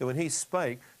power, that when he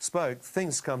spoke,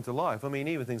 things come to life. I mean,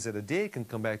 even things that are dead can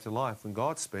come back to life when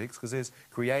God speaks, because there's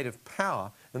creative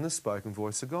power in the spoken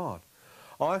voice of God.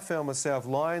 I found myself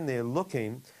lying there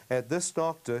looking at this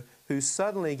doctor who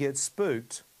suddenly gets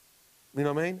spooked, you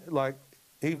know what I mean? Like,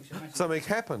 something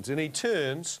happens, and he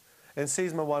turns and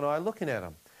sees my one eye looking at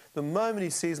him. The moment he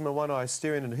sees my one eye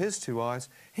staring into his two eyes,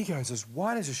 he goes as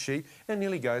white as a sheet and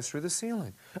nearly goes through the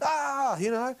ceiling. Ah, you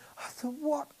know, I thought,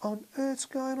 what on earth's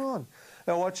going on?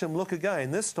 I watch him look again.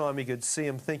 This time he could see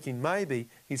him thinking maybe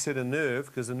he's hit a nerve,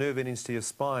 because the nerve endings to your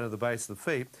spine at the base of the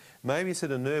feet. Maybe he's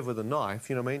hit a nerve with a knife,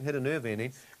 you know what I mean, hit a nerve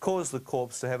ending, caused the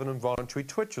corpse to have an involuntary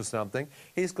twitch or something.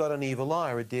 He's got an evil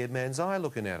eye, or a dead man's eye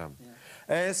looking at him. Yeah.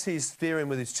 As he's staring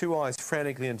with his two eyes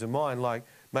frantically into mine, like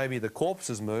maybe the corpse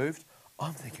has moved,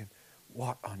 I'm thinking,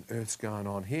 what on earth's going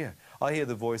on here? I hear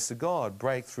the voice of God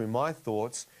break through my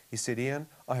thoughts. He said, Ian,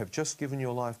 I have just given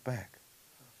your life back.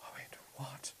 I went,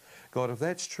 what? God, if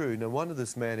that's true, no wonder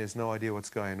this man has no idea what's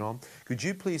going on. Could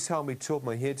you please help me tilt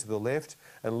my head to the left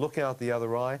and look out the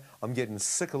other eye? I'm getting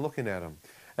sick of looking at him.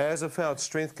 As I felt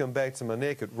strength come back to my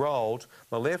neck, it rolled,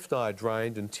 my left eye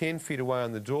drained, and 10 feet away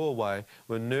on the doorway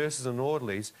were nurses and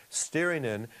orderlies staring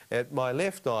in at my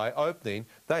left eye opening.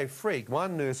 They freaked.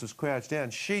 One nurse was crouched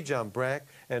down. She jumped back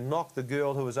and knocked the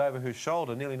girl who was over her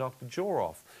shoulder, nearly knocked the jaw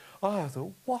off. I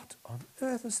thought, what on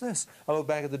earth is this? I looked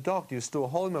back at the doctor. He was still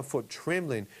holding my foot,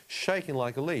 trembling, shaking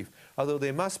like a leaf. I thought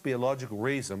there must be a logical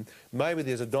reason. Maybe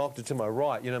there's a doctor to my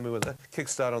right, you know, with a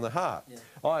kickstart on the heart. Yeah.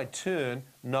 I turned,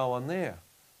 no one there.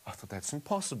 I thought, that's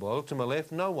impossible. I looked to my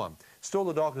left, no one. Still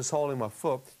the doctor's holding my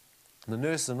foot. The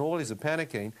nurses and all these are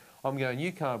panicking. I'm going,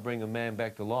 you can't bring a man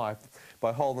back to life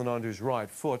by holding onto his right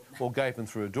foot or gaping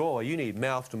through a doorway. You need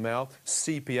mouth-to-mouth,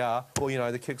 CPR, or, you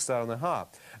know, the kickstart on the heart.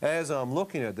 As I'm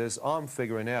looking at this, I'm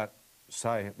figuring out,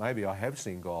 say, maybe I have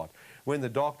seen God. When the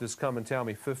doctors come and tell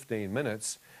me 15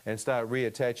 minutes and start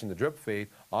reattaching the drip feed,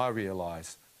 I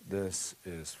realise this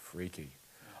is freaky.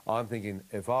 I'm thinking,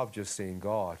 if I've just seen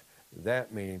God,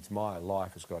 that means my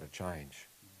life has got to change.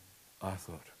 I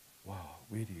thought, wow,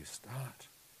 where do you start?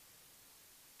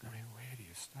 I mean, where do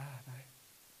you start,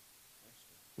 eh?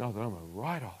 No, that I'm a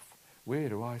write-off. Where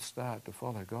do I start to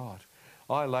follow God?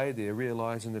 I lay there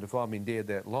realising that if I've been dead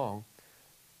that long,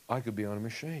 I could be on a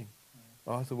machine.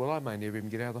 I thought, well, I may never even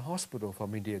get out of the hospital if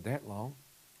I've been dead that long.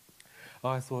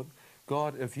 I thought,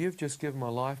 God, if you've just given my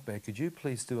life back, could you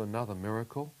please do another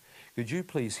miracle? Could you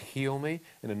please heal me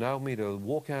and enable me to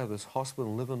walk out of this hospital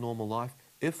and live a normal life?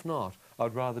 If not,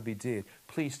 I'd rather be dead.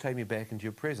 Please take me back into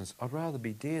your presence. I'd rather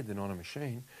be dead than on a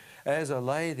machine. As I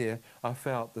lay there, I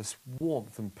felt this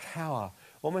warmth and power,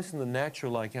 almost in the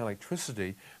natural like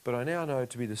electricity, but I now know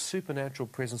it to be the supernatural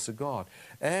presence of God.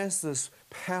 As this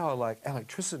power like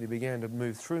electricity began to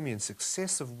move through me in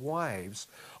successive waves,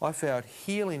 I felt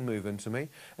healing move into me,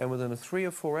 and within 3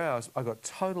 or 4 hours, I got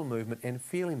total movement and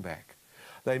feeling back.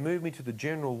 They moved me to the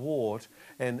general ward,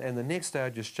 and the next day I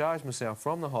discharged myself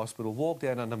from the hospital, walked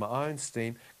out under my own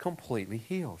steam, completely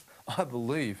healed. I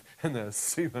believe in the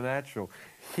supernatural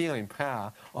healing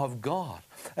power of God.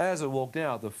 As I walked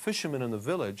out, the fishermen in the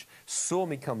village saw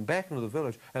me come back into the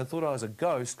village and thought I was a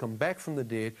ghost come back from the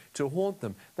dead to haunt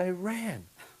them. They ran.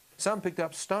 Some picked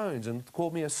up stones and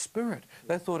called me a spirit.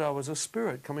 They thought I was a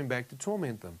spirit coming back to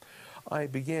torment them. I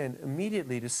began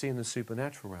immediately to see in the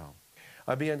supernatural realm.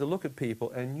 I began to look at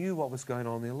people and knew what was going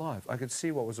on in their life. I could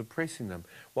see what was oppressing them,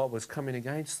 what was coming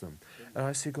against them. And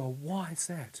I said, God, why is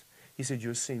that? He said,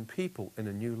 you're seeing people in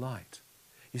a new light.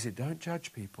 He said, don't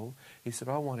judge people. He said,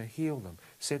 I want to heal them,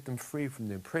 set them free from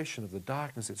the oppression of the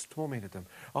darkness that's tormented them.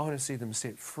 I want to see them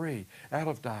set free out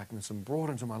of darkness and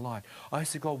brought into my light. I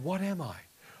said, God, what am I?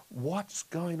 What's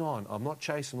going on? I'm not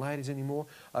chasing ladies anymore.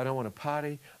 I don't want to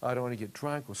party. I don't want to get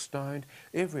drunk or stoned.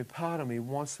 Every part of me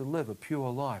wants to live a pure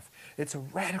life. It's a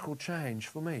radical change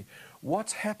for me.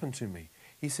 What's happened to me?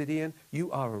 He said, Ian, you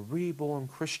are a reborn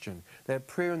Christian. That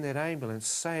prayer in that ambulance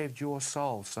saved your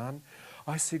soul, son.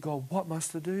 I said, God, what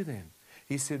must I do then?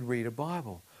 He said, read a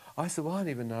Bible. I said, well, I don't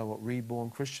even know what reborn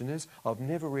Christian is. I've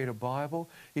never read a Bible.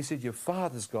 He said, your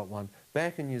father's got one.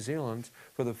 back in New Zealand,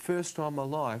 for the first time in my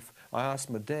life, I asked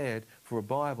my dad for a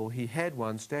Bible. He had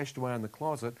one stashed away in the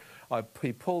closet.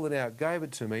 He pulled it out, gave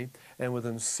it to me, and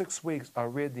within 6 weeks I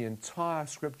read the entire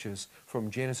scriptures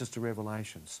from Genesis to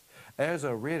Revelations. As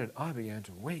I read it, I began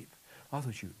to weep. I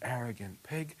thought, you arrogant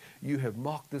pig, you have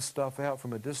mocked this stuff out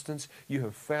from a distance. You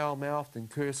have foul-mouthed and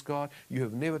cursed God. You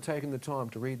have never taken the time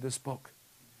to read this book.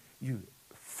 You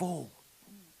fool.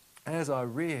 As I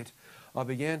read, I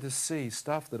began to see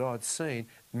stuff that I'd seen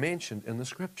mentioned in the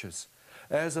scriptures.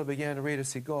 As I began to read, I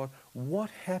said, God, what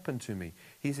happened to me?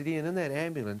 He said, Ian, in that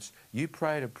ambulance, you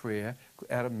prayed a prayer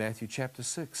out of Matthew chapter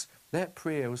 6. That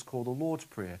prayer was called the Lord's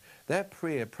Prayer. That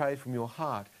prayer, prayed from your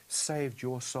heart, saved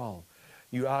your soul.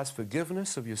 You asked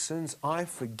forgiveness of your sins. I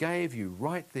forgave you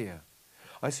right there.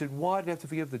 I said, why did I have to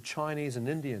forgive the Chinese and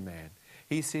Indian man?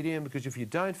 He said, Ian, because if you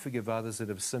don't forgive others that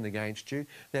have sinned against you,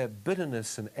 that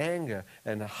bitterness and anger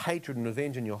and hatred and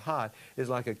revenge in your heart is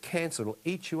like a cancer. It'll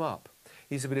eat you up.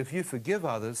 He said, but if you forgive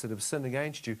others that have sinned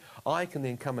against you, I can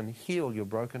then come and heal your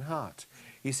broken heart.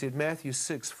 He said, Matthew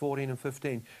 6, 14 and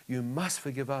 15, you must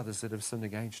forgive others that have sinned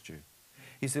against you.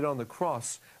 He said, on the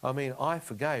cross, I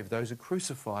forgave those who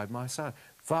crucified my son.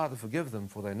 Father, forgive them,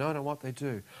 for they know not what they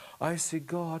do. I said,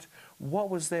 God,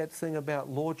 what was that thing about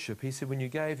lordship? He said, when you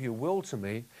gave your will to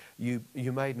me, you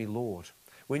made me Lord.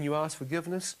 When you asked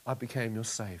forgiveness, I became your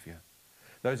Saviour.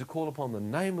 Those who call upon the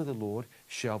name of the Lord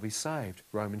shall be saved.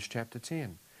 Romans chapter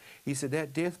 10. He said,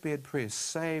 that deathbed prayer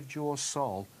saved your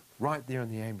soul right there in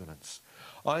the ambulance.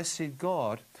 I said,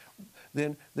 God,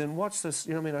 then what's this?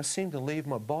 I seem to leave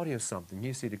my body or something.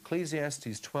 He said,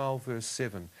 Ecclesiastes 12 verse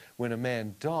 7, when a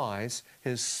man dies,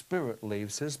 his spirit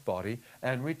leaves his body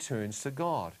and returns to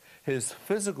God. His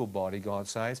physical body, God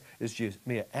says, is just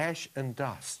mere ash and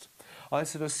dust. I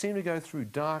said, I seem to go through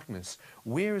darkness.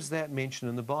 Where is that mentioned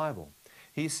in the Bible?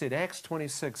 He said, Acts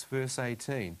 26 verse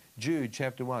 18, Jude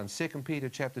chapter 1, 2 Peter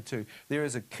chapter 2, there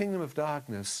is a kingdom of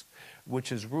darkness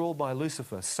which is ruled by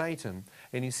Lucifer, Satan,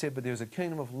 and he said, but there's a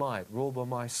kingdom of light ruled by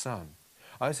my Son.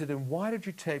 I said, and why did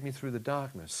you take me through the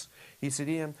darkness? He said,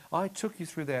 Ian, I took you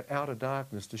through that outer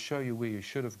darkness to show you where you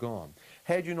should have gone.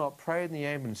 Had you not prayed in the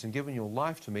ambulance and given your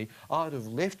life to me, I would have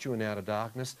left you in outer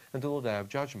darkness until the day of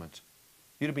judgment.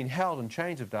 You'd have been held in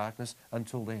chains of darkness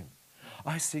until then.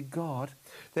 I said, God,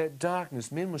 that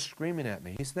darkness, men were screaming at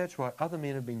me. He said, that's right, other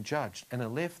men have been judged and are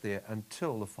left there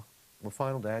until the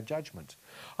final day of judgment.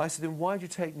 I said, then why did you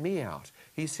take me out?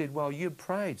 He said, well, you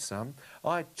prayed, son.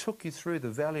 I took you through the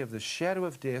valley of the shadow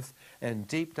of death and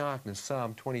deep darkness,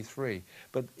 Psalm 23.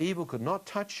 But evil could not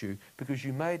touch you because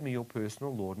you made me your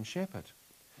personal Lord and Shepherd.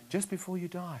 Just before you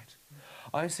died.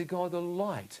 I said, God, the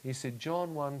light. He said,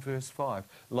 John 1 verse 5,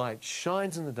 light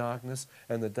shines in the darkness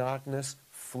and the darkness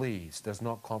flees, does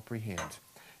not comprehend.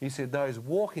 He said, those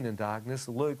walking in darkness,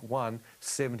 Luke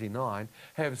 1:79,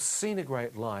 have seen a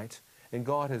great light, and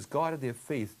God has guided their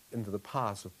feet into the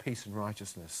paths of peace and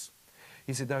righteousness.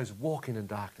 He said, those walking in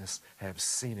darkness have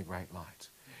seen a great light.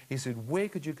 He said, where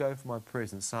could you go for my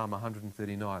presence? Psalm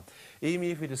 139. Even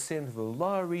if you descend to the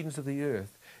lower regions of the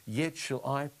earth, yet shall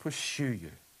I pursue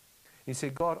you. He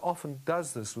said, God often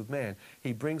does this with man.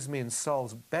 He brings men's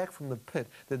souls back from the pit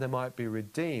that they might be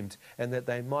redeemed and that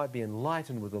they might be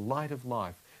enlightened with the light of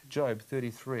life. Job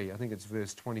 33, I think it's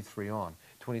verse 23 on,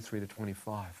 23 to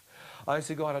 25. I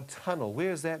said, God, a tunnel,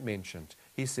 where is that mentioned?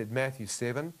 He said, Matthew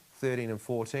 7, 13 and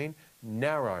 14,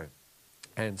 narrow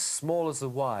and small is the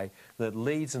way that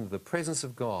leads into the presence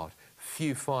of God.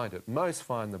 Few find it. Most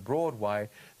find the broad way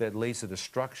that leads to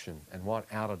destruction and what?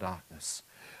 Outer darkness.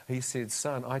 He said,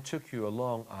 son, I took you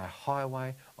along a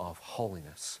highway of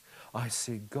holiness. I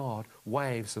said, God,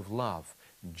 waves of love,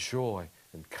 joy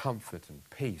and comfort and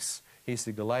peace. He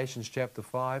said, Galatians chapter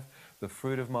 5, the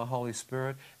fruit of my Holy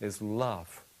Spirit is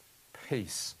love,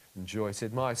 peace and joy. He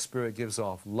said, my spirit gives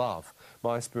off love.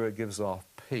 My spirit gives off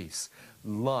peace,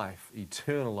 life,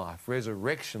 eternal life,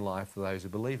 resurrection life for those who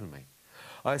believe in me.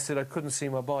 I said, I couldn't see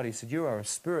my body. He said, you are a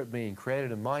spirit being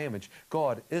created in my image.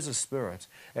 God is a spirit,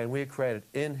 and we're created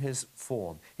in his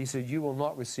form. He said, you will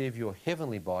not receive your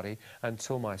heavenly body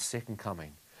until my second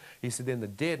coming. He said, then the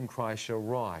dead in Christ shall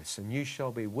rise, and you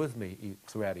shall be with me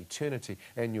throughout eternity,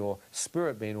 and your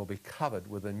spirit being will be covered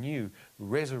with a new,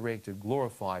 resurrected,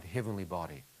 glorified heavenly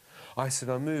body. I said,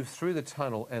 I moved through the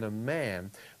tunnel, and a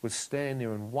man was standing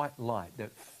there in white light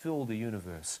that filled the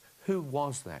universe. Who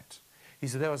was that? He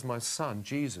said, that was my son,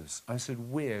 Jesus. I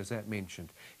said, where is that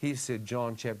mentioned? He said,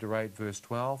 John chapter 8, verse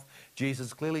 12.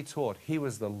 Jesus clearly taught he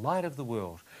was the light of the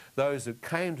world. Those that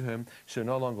came to him shall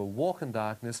no longer walk in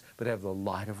darkness, but have the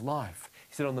light of life.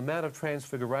 He said, on the Mount of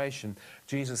Transfiguration,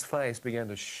 Jesus' face began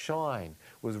to shine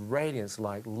with radiance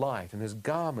like light, and his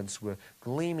garments were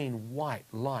gleaming white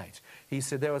light. He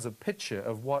said, there was a picture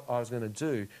of what I was going to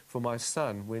do for my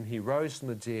son when he rose from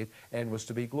the dead and was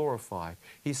to be glorified.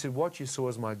 He said, what you saw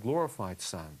is my glorified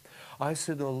son. I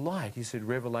said, the light, he said,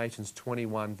 Revelations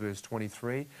 21 verse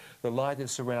 23, the light that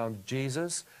surrounds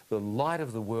Jesus, the light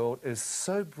of the world, is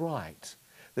so bright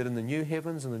that in the new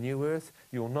heavens and the new earth,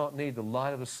 you will not need the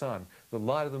light of the sun, the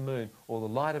light of the moon, or the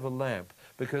light of a lamp,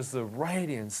 because the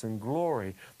radiance and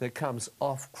glory that comes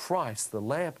off Christ, the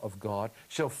lamp of God,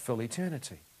 shall fill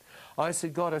eternity. I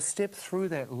said, God, I stepped through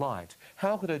that light.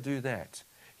 How could I do that?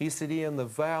 He said, Ian, the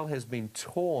veil has been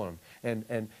torn and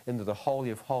into the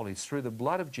Holy of Holies. Through the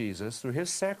blood of Jesus, through his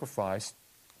sacrifice,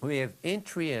 we have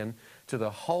entry in to the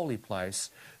holy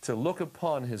place to look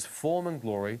upon his form and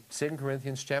glory, 2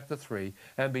 Corinthians chapter 3,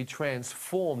 and be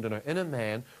transformed in our inner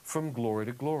man from glory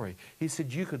to glory. He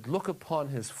said you could look upon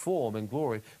his form and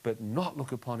glory, but not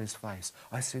look upon his face.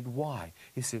 I said, why?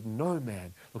 He said, no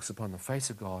man looks upon the face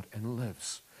of God and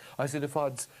lives. I said,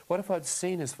 what if I'd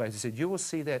seen his face? He said, you will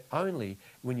see that only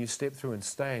when you step through and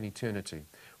stay in eternity.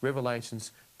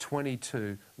 Revelations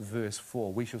 22 verse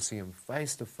 4, we shall see him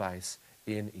face to face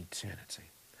in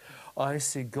eternity. I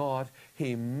said, God,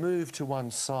 he moved to one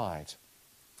side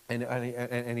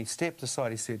and he stepped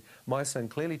aside. He said, my son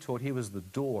clearly taught he was the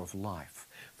door of life,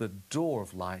 the door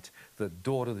of light, the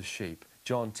door to the sheep.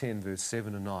 John 10 verse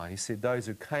 7 and 9. He said, those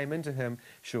who came into him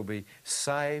shall be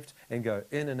saved and go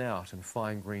in and out and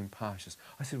find green pastures.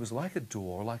 I said, it was like a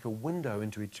door, like a window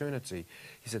into eternity.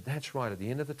 He said, that's right, at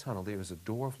the end of the tunnel there is a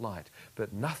door of light,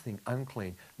 but nothing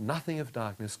unclean, nothing of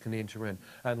darkness can enter in.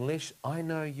 Unless I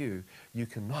know you, you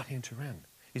cannot enter in.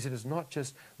 He said, it's not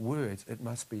just words, it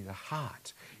must be the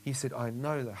heart. He said, I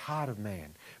know the heart of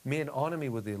man. Men honor me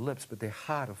with their lips, but their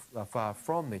heart are far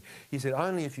from me. He said,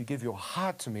 only if you give your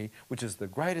heart to me, which is the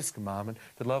greatest commandment,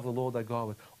 to love the Lord thy God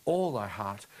with all thy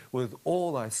heart, with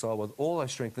all thy soul, with all thy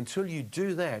strength. Until you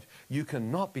do that, you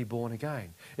cannot be born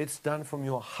again. It's done from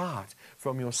your heart,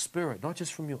 from your spirit, not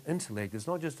just from your intellect. It's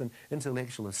not just an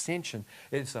intellectual ascension.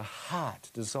 It's a heart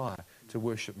desire to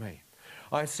worship me.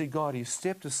 I said, God, he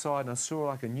stepped aside and I saw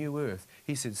like a new earth.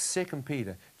 He said, 2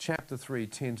 Peter chapter 3,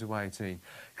 10 to 18.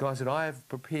 God said, I have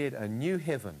prepared a new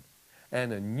heaven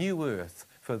and a new earth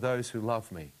for those who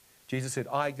love me. Jesus said,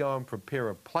 I go and prepare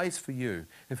a place for you.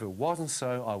 If it wasn't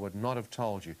so, I would not have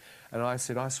told you. And I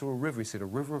said, I saw a river. He said, a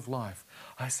river of life.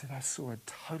 I said, I saw a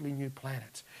totally new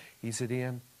planet. He said,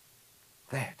 Ian,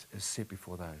 that is set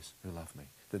before those who love me.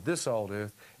 That this old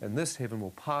earth and this heaven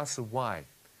will pass away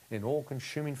in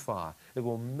all-consuming fire. It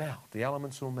will melt, the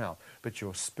elements will melt, but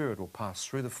your spirit will pass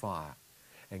through the fire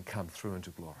and come through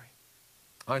into glory.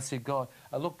 I said, God,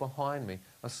 I looked behind me,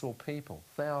 I saw people,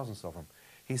 thousands of them.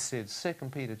 He said, 2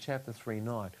 Peter chapter 3,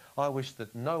 9, I wish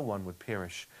that no one would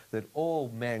perish, that all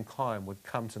mankind would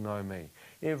come to know me.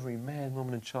 Every man,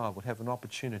 woman and child would have an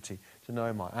opportunity to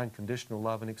know my unconditional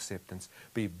love and acceptance,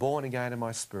 be born again in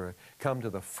my spirit, come to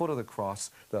the foot of the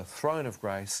cross, the throne of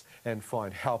grace, and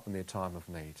find help in their time of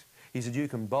need. He said, you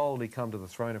can boldly come to the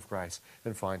throne of grace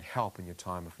and find help in your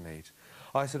time of need.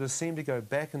 I said, I seemed to go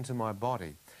back into my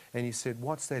body. And he said,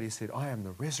 what's that? He said, I am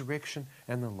the resurrection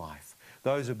and the life.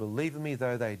 Those who believe in me,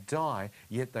 though they die,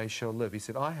 yet they shall live. He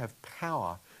said, I have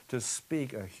power to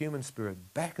speak a human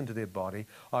spirit back into their body.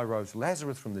 I rose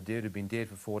Lazarus from the dead, who'd been dead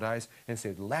for 4 days, and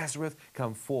said, Lazarus,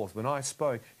 come forth. When I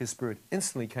spoke, his spirit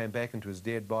instantly came back into his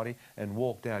dead body and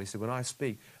walked out. He said, when I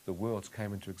speak, the worlds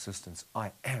came into existence.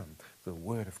 I am the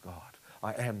Word of God.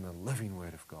 I am the living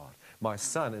Word of God. My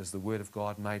Son is the Word of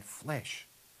God made flesh.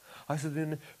 I said,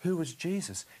 then who was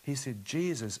Jesus? He said,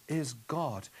 Jesus is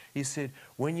God. He said,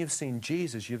 when you've seen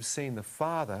Jesus, you've seen the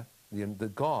Father, the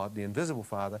God, the invisible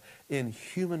Father, in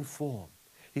human form.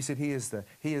 He said, he is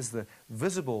the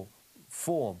visible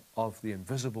form of the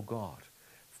invisible God.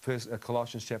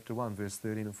 Colossians chapter 1, verse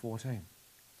 13 and 14.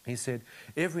 He said,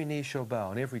 every knee shall bow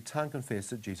and every tongue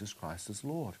confess that Jesus Christ is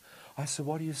Lord. I said,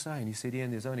 what are you saying? He said, Ian,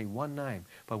 there's only one name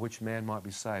by which man might be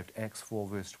saved. Acts 4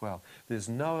 verse 12. There's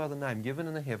no other name given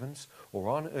in the heavens or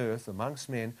on earth amongst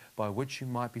men by which you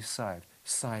might be saved,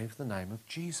 save the name of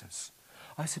Jesus.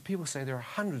 I said, people say there are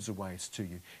hundreds of ways to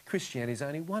you. Christianity is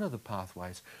only one of the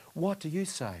pathways. What do you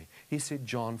say? He said,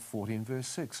 John 14 verse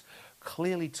 6.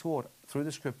 Clearly taught through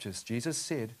the scriptures, Jesus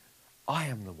said, I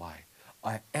am the way.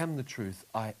 I am the truth.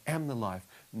 I am the life.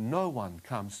 No one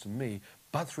comes to me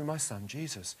but through my Son,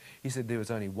 Jesus. He said there is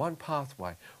only one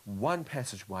pathway, one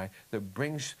passageway that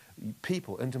brings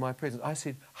people into my presence. I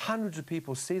said hundreds of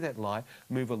people see that light,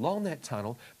 move along that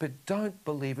tunnel, but don't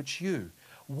believe it's you.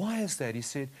 Why is that? He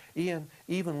said, Ian,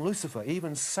 even Lucifer,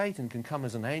 even Satan can come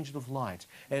as an angel of light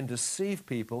and deceive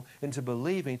people into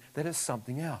believing that it's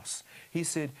something else. He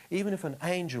said, even if an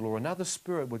angel or another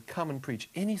spirit would come and preach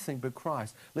anything but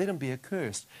Christ, let him be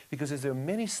accursed, because there are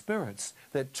many spirits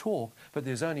that talk, but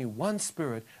there's only one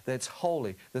Spirit that's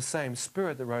holy, the same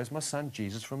Spirit that rose my son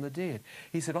Jesus from the dead.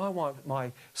 He said, I want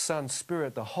my son's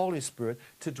Spirit, the Holy Spirit,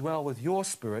 to dwell with your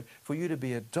spirit, for you to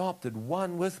be adopted,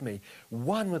 one with me,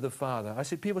 one with the Father. I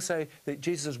said, people say that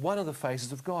Jesus is one of the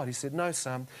faces of God. He said, no,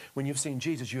 son, when you've seen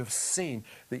Jesus, you have seen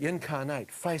the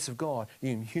incarnate face of God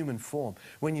in human form.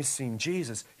 When you've seen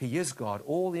Jesus, he is God.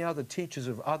 All the other teachers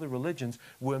of other religions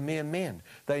were mere men.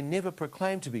 They never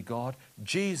proclaimed to be God.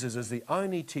 Jesus is the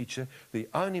only teacher, the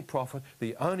only prophet,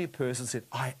 the only person said,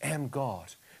 I am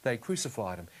God. They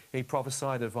crucified him. He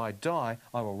prophesied that if I die,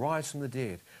 I will rise from the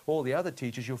dead. All the other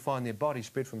teachers, you'll find their bodies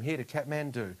spread from here to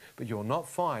Kathmandu, but you'll not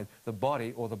find the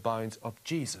body or the bones of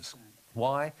Jesus.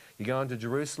 Why? You go into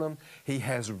Jerusalem, he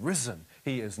has risen.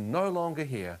 He is no longer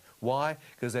here. Why?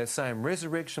 Because that same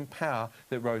resurrection power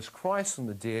that rose Christ from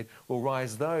the dead will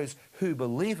rise those who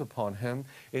believe upon him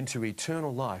into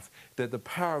eternal life. That the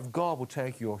power of God will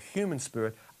take your human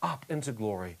spirit up into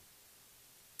glory.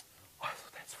 I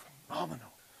thought, that's phenomenal.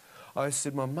 I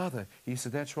said, my mother. He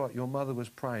said, that's right, your mother was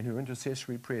praying. Her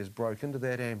intercessory prayers broke into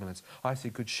that ambulance. I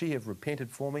said, could she have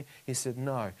repented for me? He said,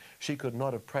 no. She could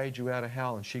not have prayed you out of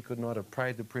hell, and she could not have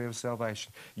prayed the prayer of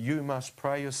salvation. You must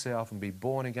pray yourself and be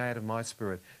born again of my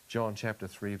Spirit. John chapter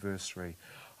 3, verse 3.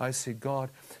 I said, God,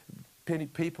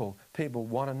 people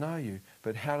want to know you,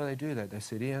 but how do they do that? They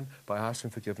said, Ian, by asking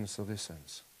forgiveness of their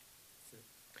sins.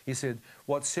 He said,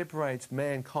 what separates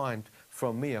mankind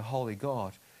from me, a holy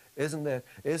God, isn't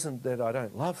that I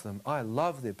don't love them. I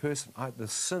love their person, the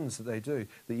sins that they do,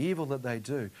 the evil that they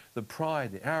do, the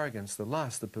pride, the arrogance, the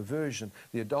lust, the perversion,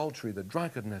 the adultery, the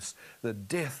drunkenness, the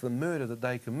death, the murder that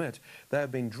they commit. They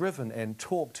have been driven and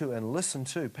talked to and listened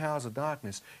to powers of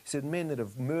darkness. He said men that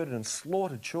have murdered and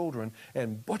slaughtered children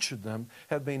and butchered them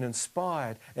have been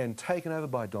inspired and taken over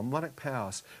by demonic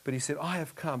powers. But he said, I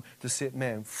have come to set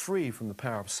man free from the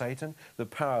power of Satan, the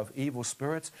power of evil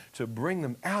spirits, to bring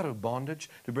them out of bondage,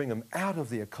 to bring them out of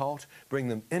the occult, bring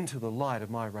them into the light of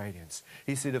my radiance.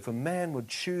 He said, if a man would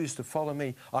choose to follow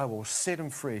me, I will set him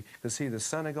free, because he, the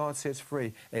Son of God, sets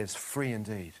free, is free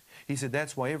indeed. He said,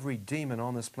 that's why every demon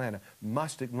on this planet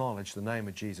must acknowledge the name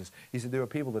of Jesus. He said, there are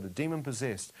people that are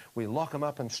demon-possessed. We lock them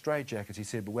up in straitjackets, he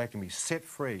said, but we can be set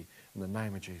free in the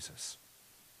name of Jesus.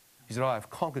 He said, I have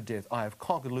conquered death. I have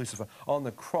conquered Lucifer. On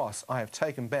the cross, I have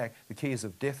taken back the keys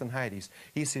of death and Hades.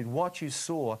 He said, what you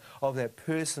saw of that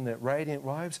person, that radiant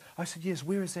robes? I said, yes,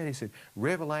 where is that? He said,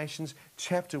 Revelations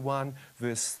chapter 1,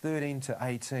 verse 13 to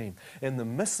 18. In the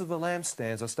midst of the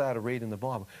lampstands, I started reading the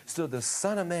Bible, stood the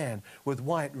Son of Man with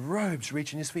white robes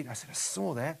reaching his feet. I said, I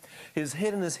saw that. His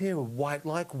head and his hair were white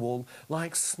like wool,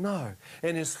 like snow.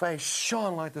 And his face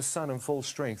shone like the sun in full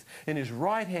strength. In his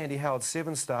right hand he held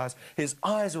 7 stars. His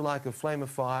eyes were like a flame of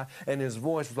fire, and his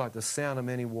voice was like the sound of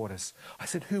many waters. I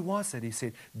said, who was that? He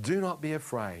said, do not be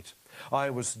afraid. I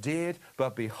was dead,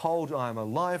 but behold, I am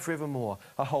alive forevermore.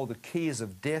 I hold the keys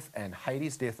of death and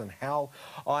Hades, death and hell.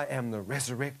 I am the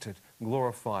resurrected,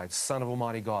 glorified Son of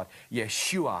Almighty God,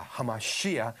 Yeshua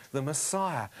HaMashiach, the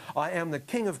Messiah. I am the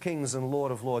King of kings and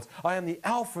Lord of lords. I am the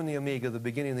Alpha and the Omega, the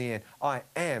beginning and the end. I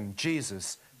am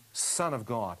Jesus, Son of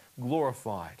God,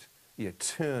 glorified, the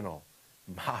eternal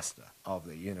Master of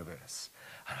the universe.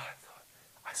 And I thought,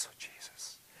 I saw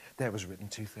Jesus. That was written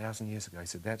 2,000 years ago. He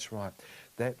said, that's right.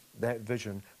 That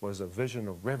vision was a vision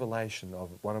of revelation of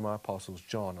one of my apostles,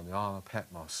 John, on the island of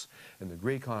Patmos. In the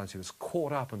Greek islands, he was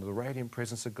caught up into the radiant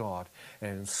presence of God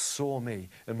and saw me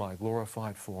in my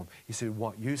glorified form. He said,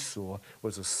 what you saw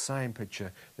was the same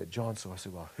picture that John saw. I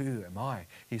said, well, who am I?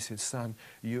 He said, son,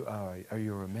 you're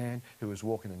a man who was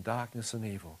walking in darkness and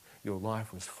evil. Your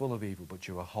life was full of evil, but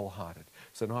you were wholehearted.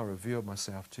 So then I revealed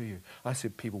myself to you. I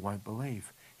said, people won't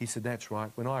believe. He said, that's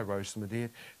right. When I rose from the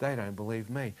dead, they don't believe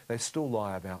me. They still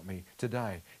lie about me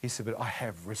today. He said, but I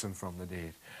have risen from the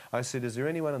dead. I said, is there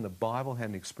anyone in the Bible had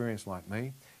an experience like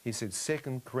me? He said,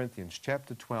 2 Corinthians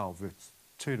chapter 12, verse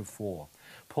 2 to 4.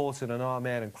 Paul said, I know a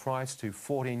man in Christ who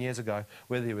 14 years ago,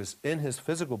 whether he was in his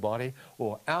physical body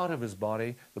or out of his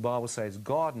body, the Bible says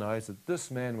God knows that this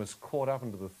man was caught up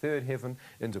into the third heaven,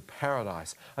 into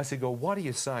paradise. I said, God, what are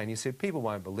you saying? He said, people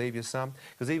won't believe you, son,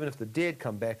 because even if the dead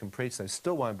come back and preach, they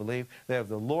still won't believe. They have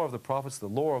the law of the prophets, the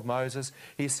law of Moses.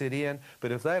 He said, Ian,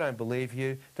 but if they don't believe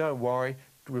you, don't worry.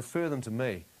 Refer them to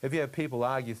me. If you have people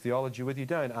argue theology with you,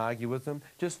 don't argue with them.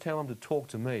 Just tell them to talk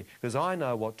to me, because I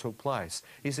know what took place.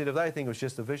 He said, if they think it was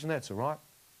just a vision, that's all right.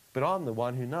 But I'm the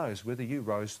one who knows whether you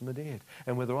rose from the dead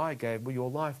and whether I gave your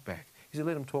life back. He said,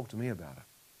 let him talk to me about it.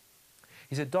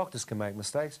 He said, doctors can make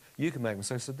mistakes. You can make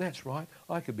mistakes. I said, that's right.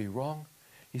 I could be wrong.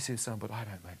 He said, son, but I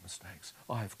don't make mistakes.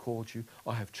 I have called you.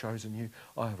 I have chosen you.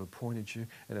 I have appointed you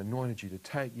and anointed you to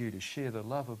take you to share the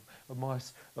love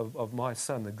of my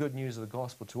son, the good news of the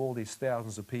gospel to all these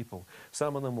thousands of people.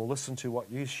 Some of them will listen to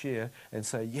what you share and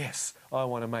say, yes, I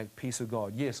want to make peace with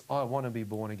God. Yes, I want to be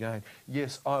born again.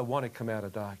 Yes, I want to come out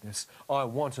of darkness. I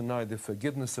want to know the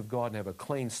forgiveness of God and have a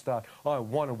clean start. I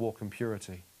want to walk in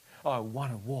purity. I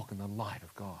want to walk in the light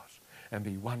of God and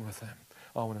be one with him.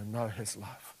 I want to know his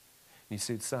love. He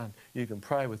said, son, you can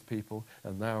pray with people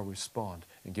and they'll respond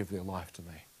and give their life to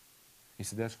me. He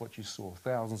said, that's what you saw.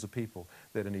 Thousands of people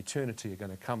that in eternity are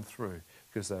going to come through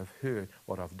because they've heard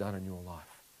what I've done in your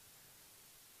life.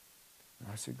 And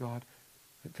I said, God,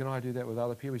 can I do that with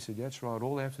other people? He said, that's right.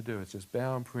 All they have to do is just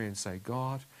bow in prayer and say,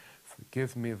 God,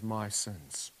 forgive me of my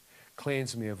sins.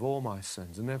 Cleanse me of all my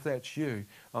sins. And if that's you,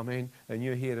 and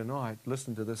you're here tonight,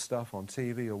 listening to this stuff on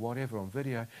TV or whatever, on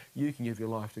video, you can give your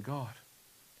life to God.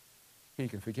 He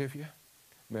can forgive you,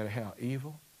 no matter how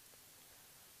evil,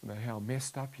 no matter how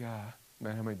messed up you are, no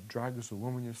matter how many drugs or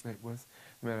women you slept with,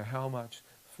 no matter how much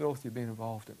filth you've been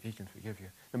involved in, he can forgive you.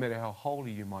 No matter how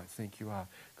holy you might think you are,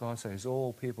 God says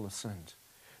all people have sinned.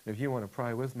 And if you want to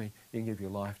pray with me, you can give your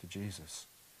life to Jesus.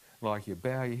 Like you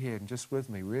bow your head and just with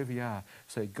me, wherever you are,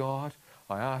 say, God,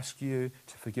 I ask you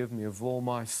to forgive me of all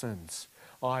my sins.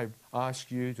 I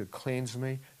ask you to cleanse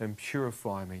me and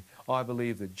purify me. I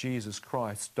believe that Jesus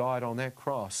Christ died on that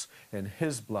cross, and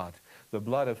his blood, the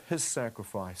blood of his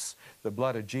sacrifice, the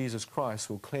blood of Jesus Christ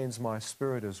will cleanse my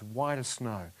spirit as white as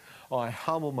snow. I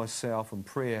humble myself in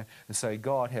prayer and say,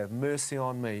 God, have mercy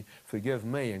on me, forgive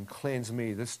me and cleanse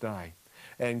me this day.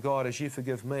 And God, as you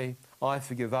forgive me, I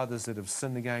forgive others that have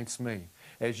sinned against me.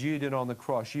 As you did on the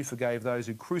cross, you forgave those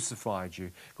who crucified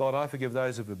you. God, I forgive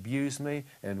those who have abused me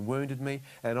and wounded me,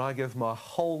 and I give my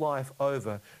whole life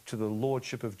over to the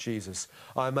Lordship of Jesus.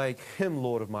 I make him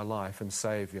Lord of my life and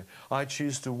Savior. I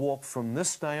choose to walk from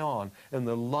this day on in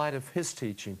the light of his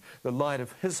teaching, the light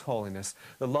of his holiness,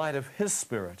 the light of his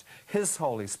Spirit, his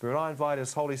Holy Spirit. I invite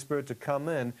his Holy Spirit to come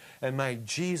in and make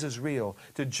Jesus real,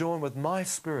 to join with my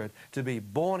spirit, to be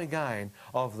born again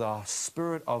of the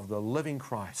Spirit of the living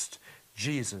Christ.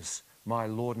 Jesus, my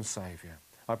Lord and Savior.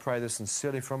 I pray this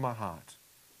sincerely from my heart.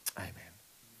 Amen.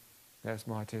 That's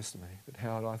my testimony. But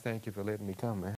Howard, I thank you for letting me come, man.